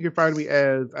touch with me, you can find me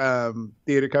as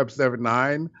Theater Cup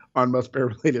 79 on most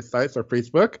bear-related sites or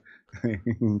Facebook.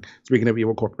 Speaking of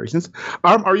evil corporations,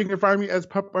 or you can find me as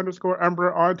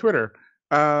pup_Umbra on Twitter.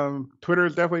 Twitter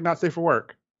is definitely not safe for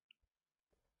work.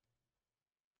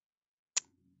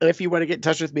 If you want to get in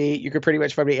touch with me, you can pretty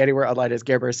much find me anywhere online as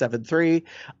Gamber73.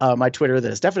 My Twitter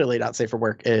that is definitely not safe for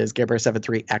work is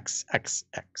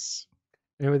Gamber73XXX.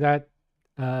 And with that,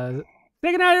 say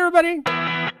good night, everybody. Good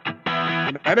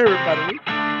night, everybody.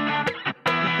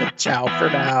 Ciao for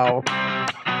now.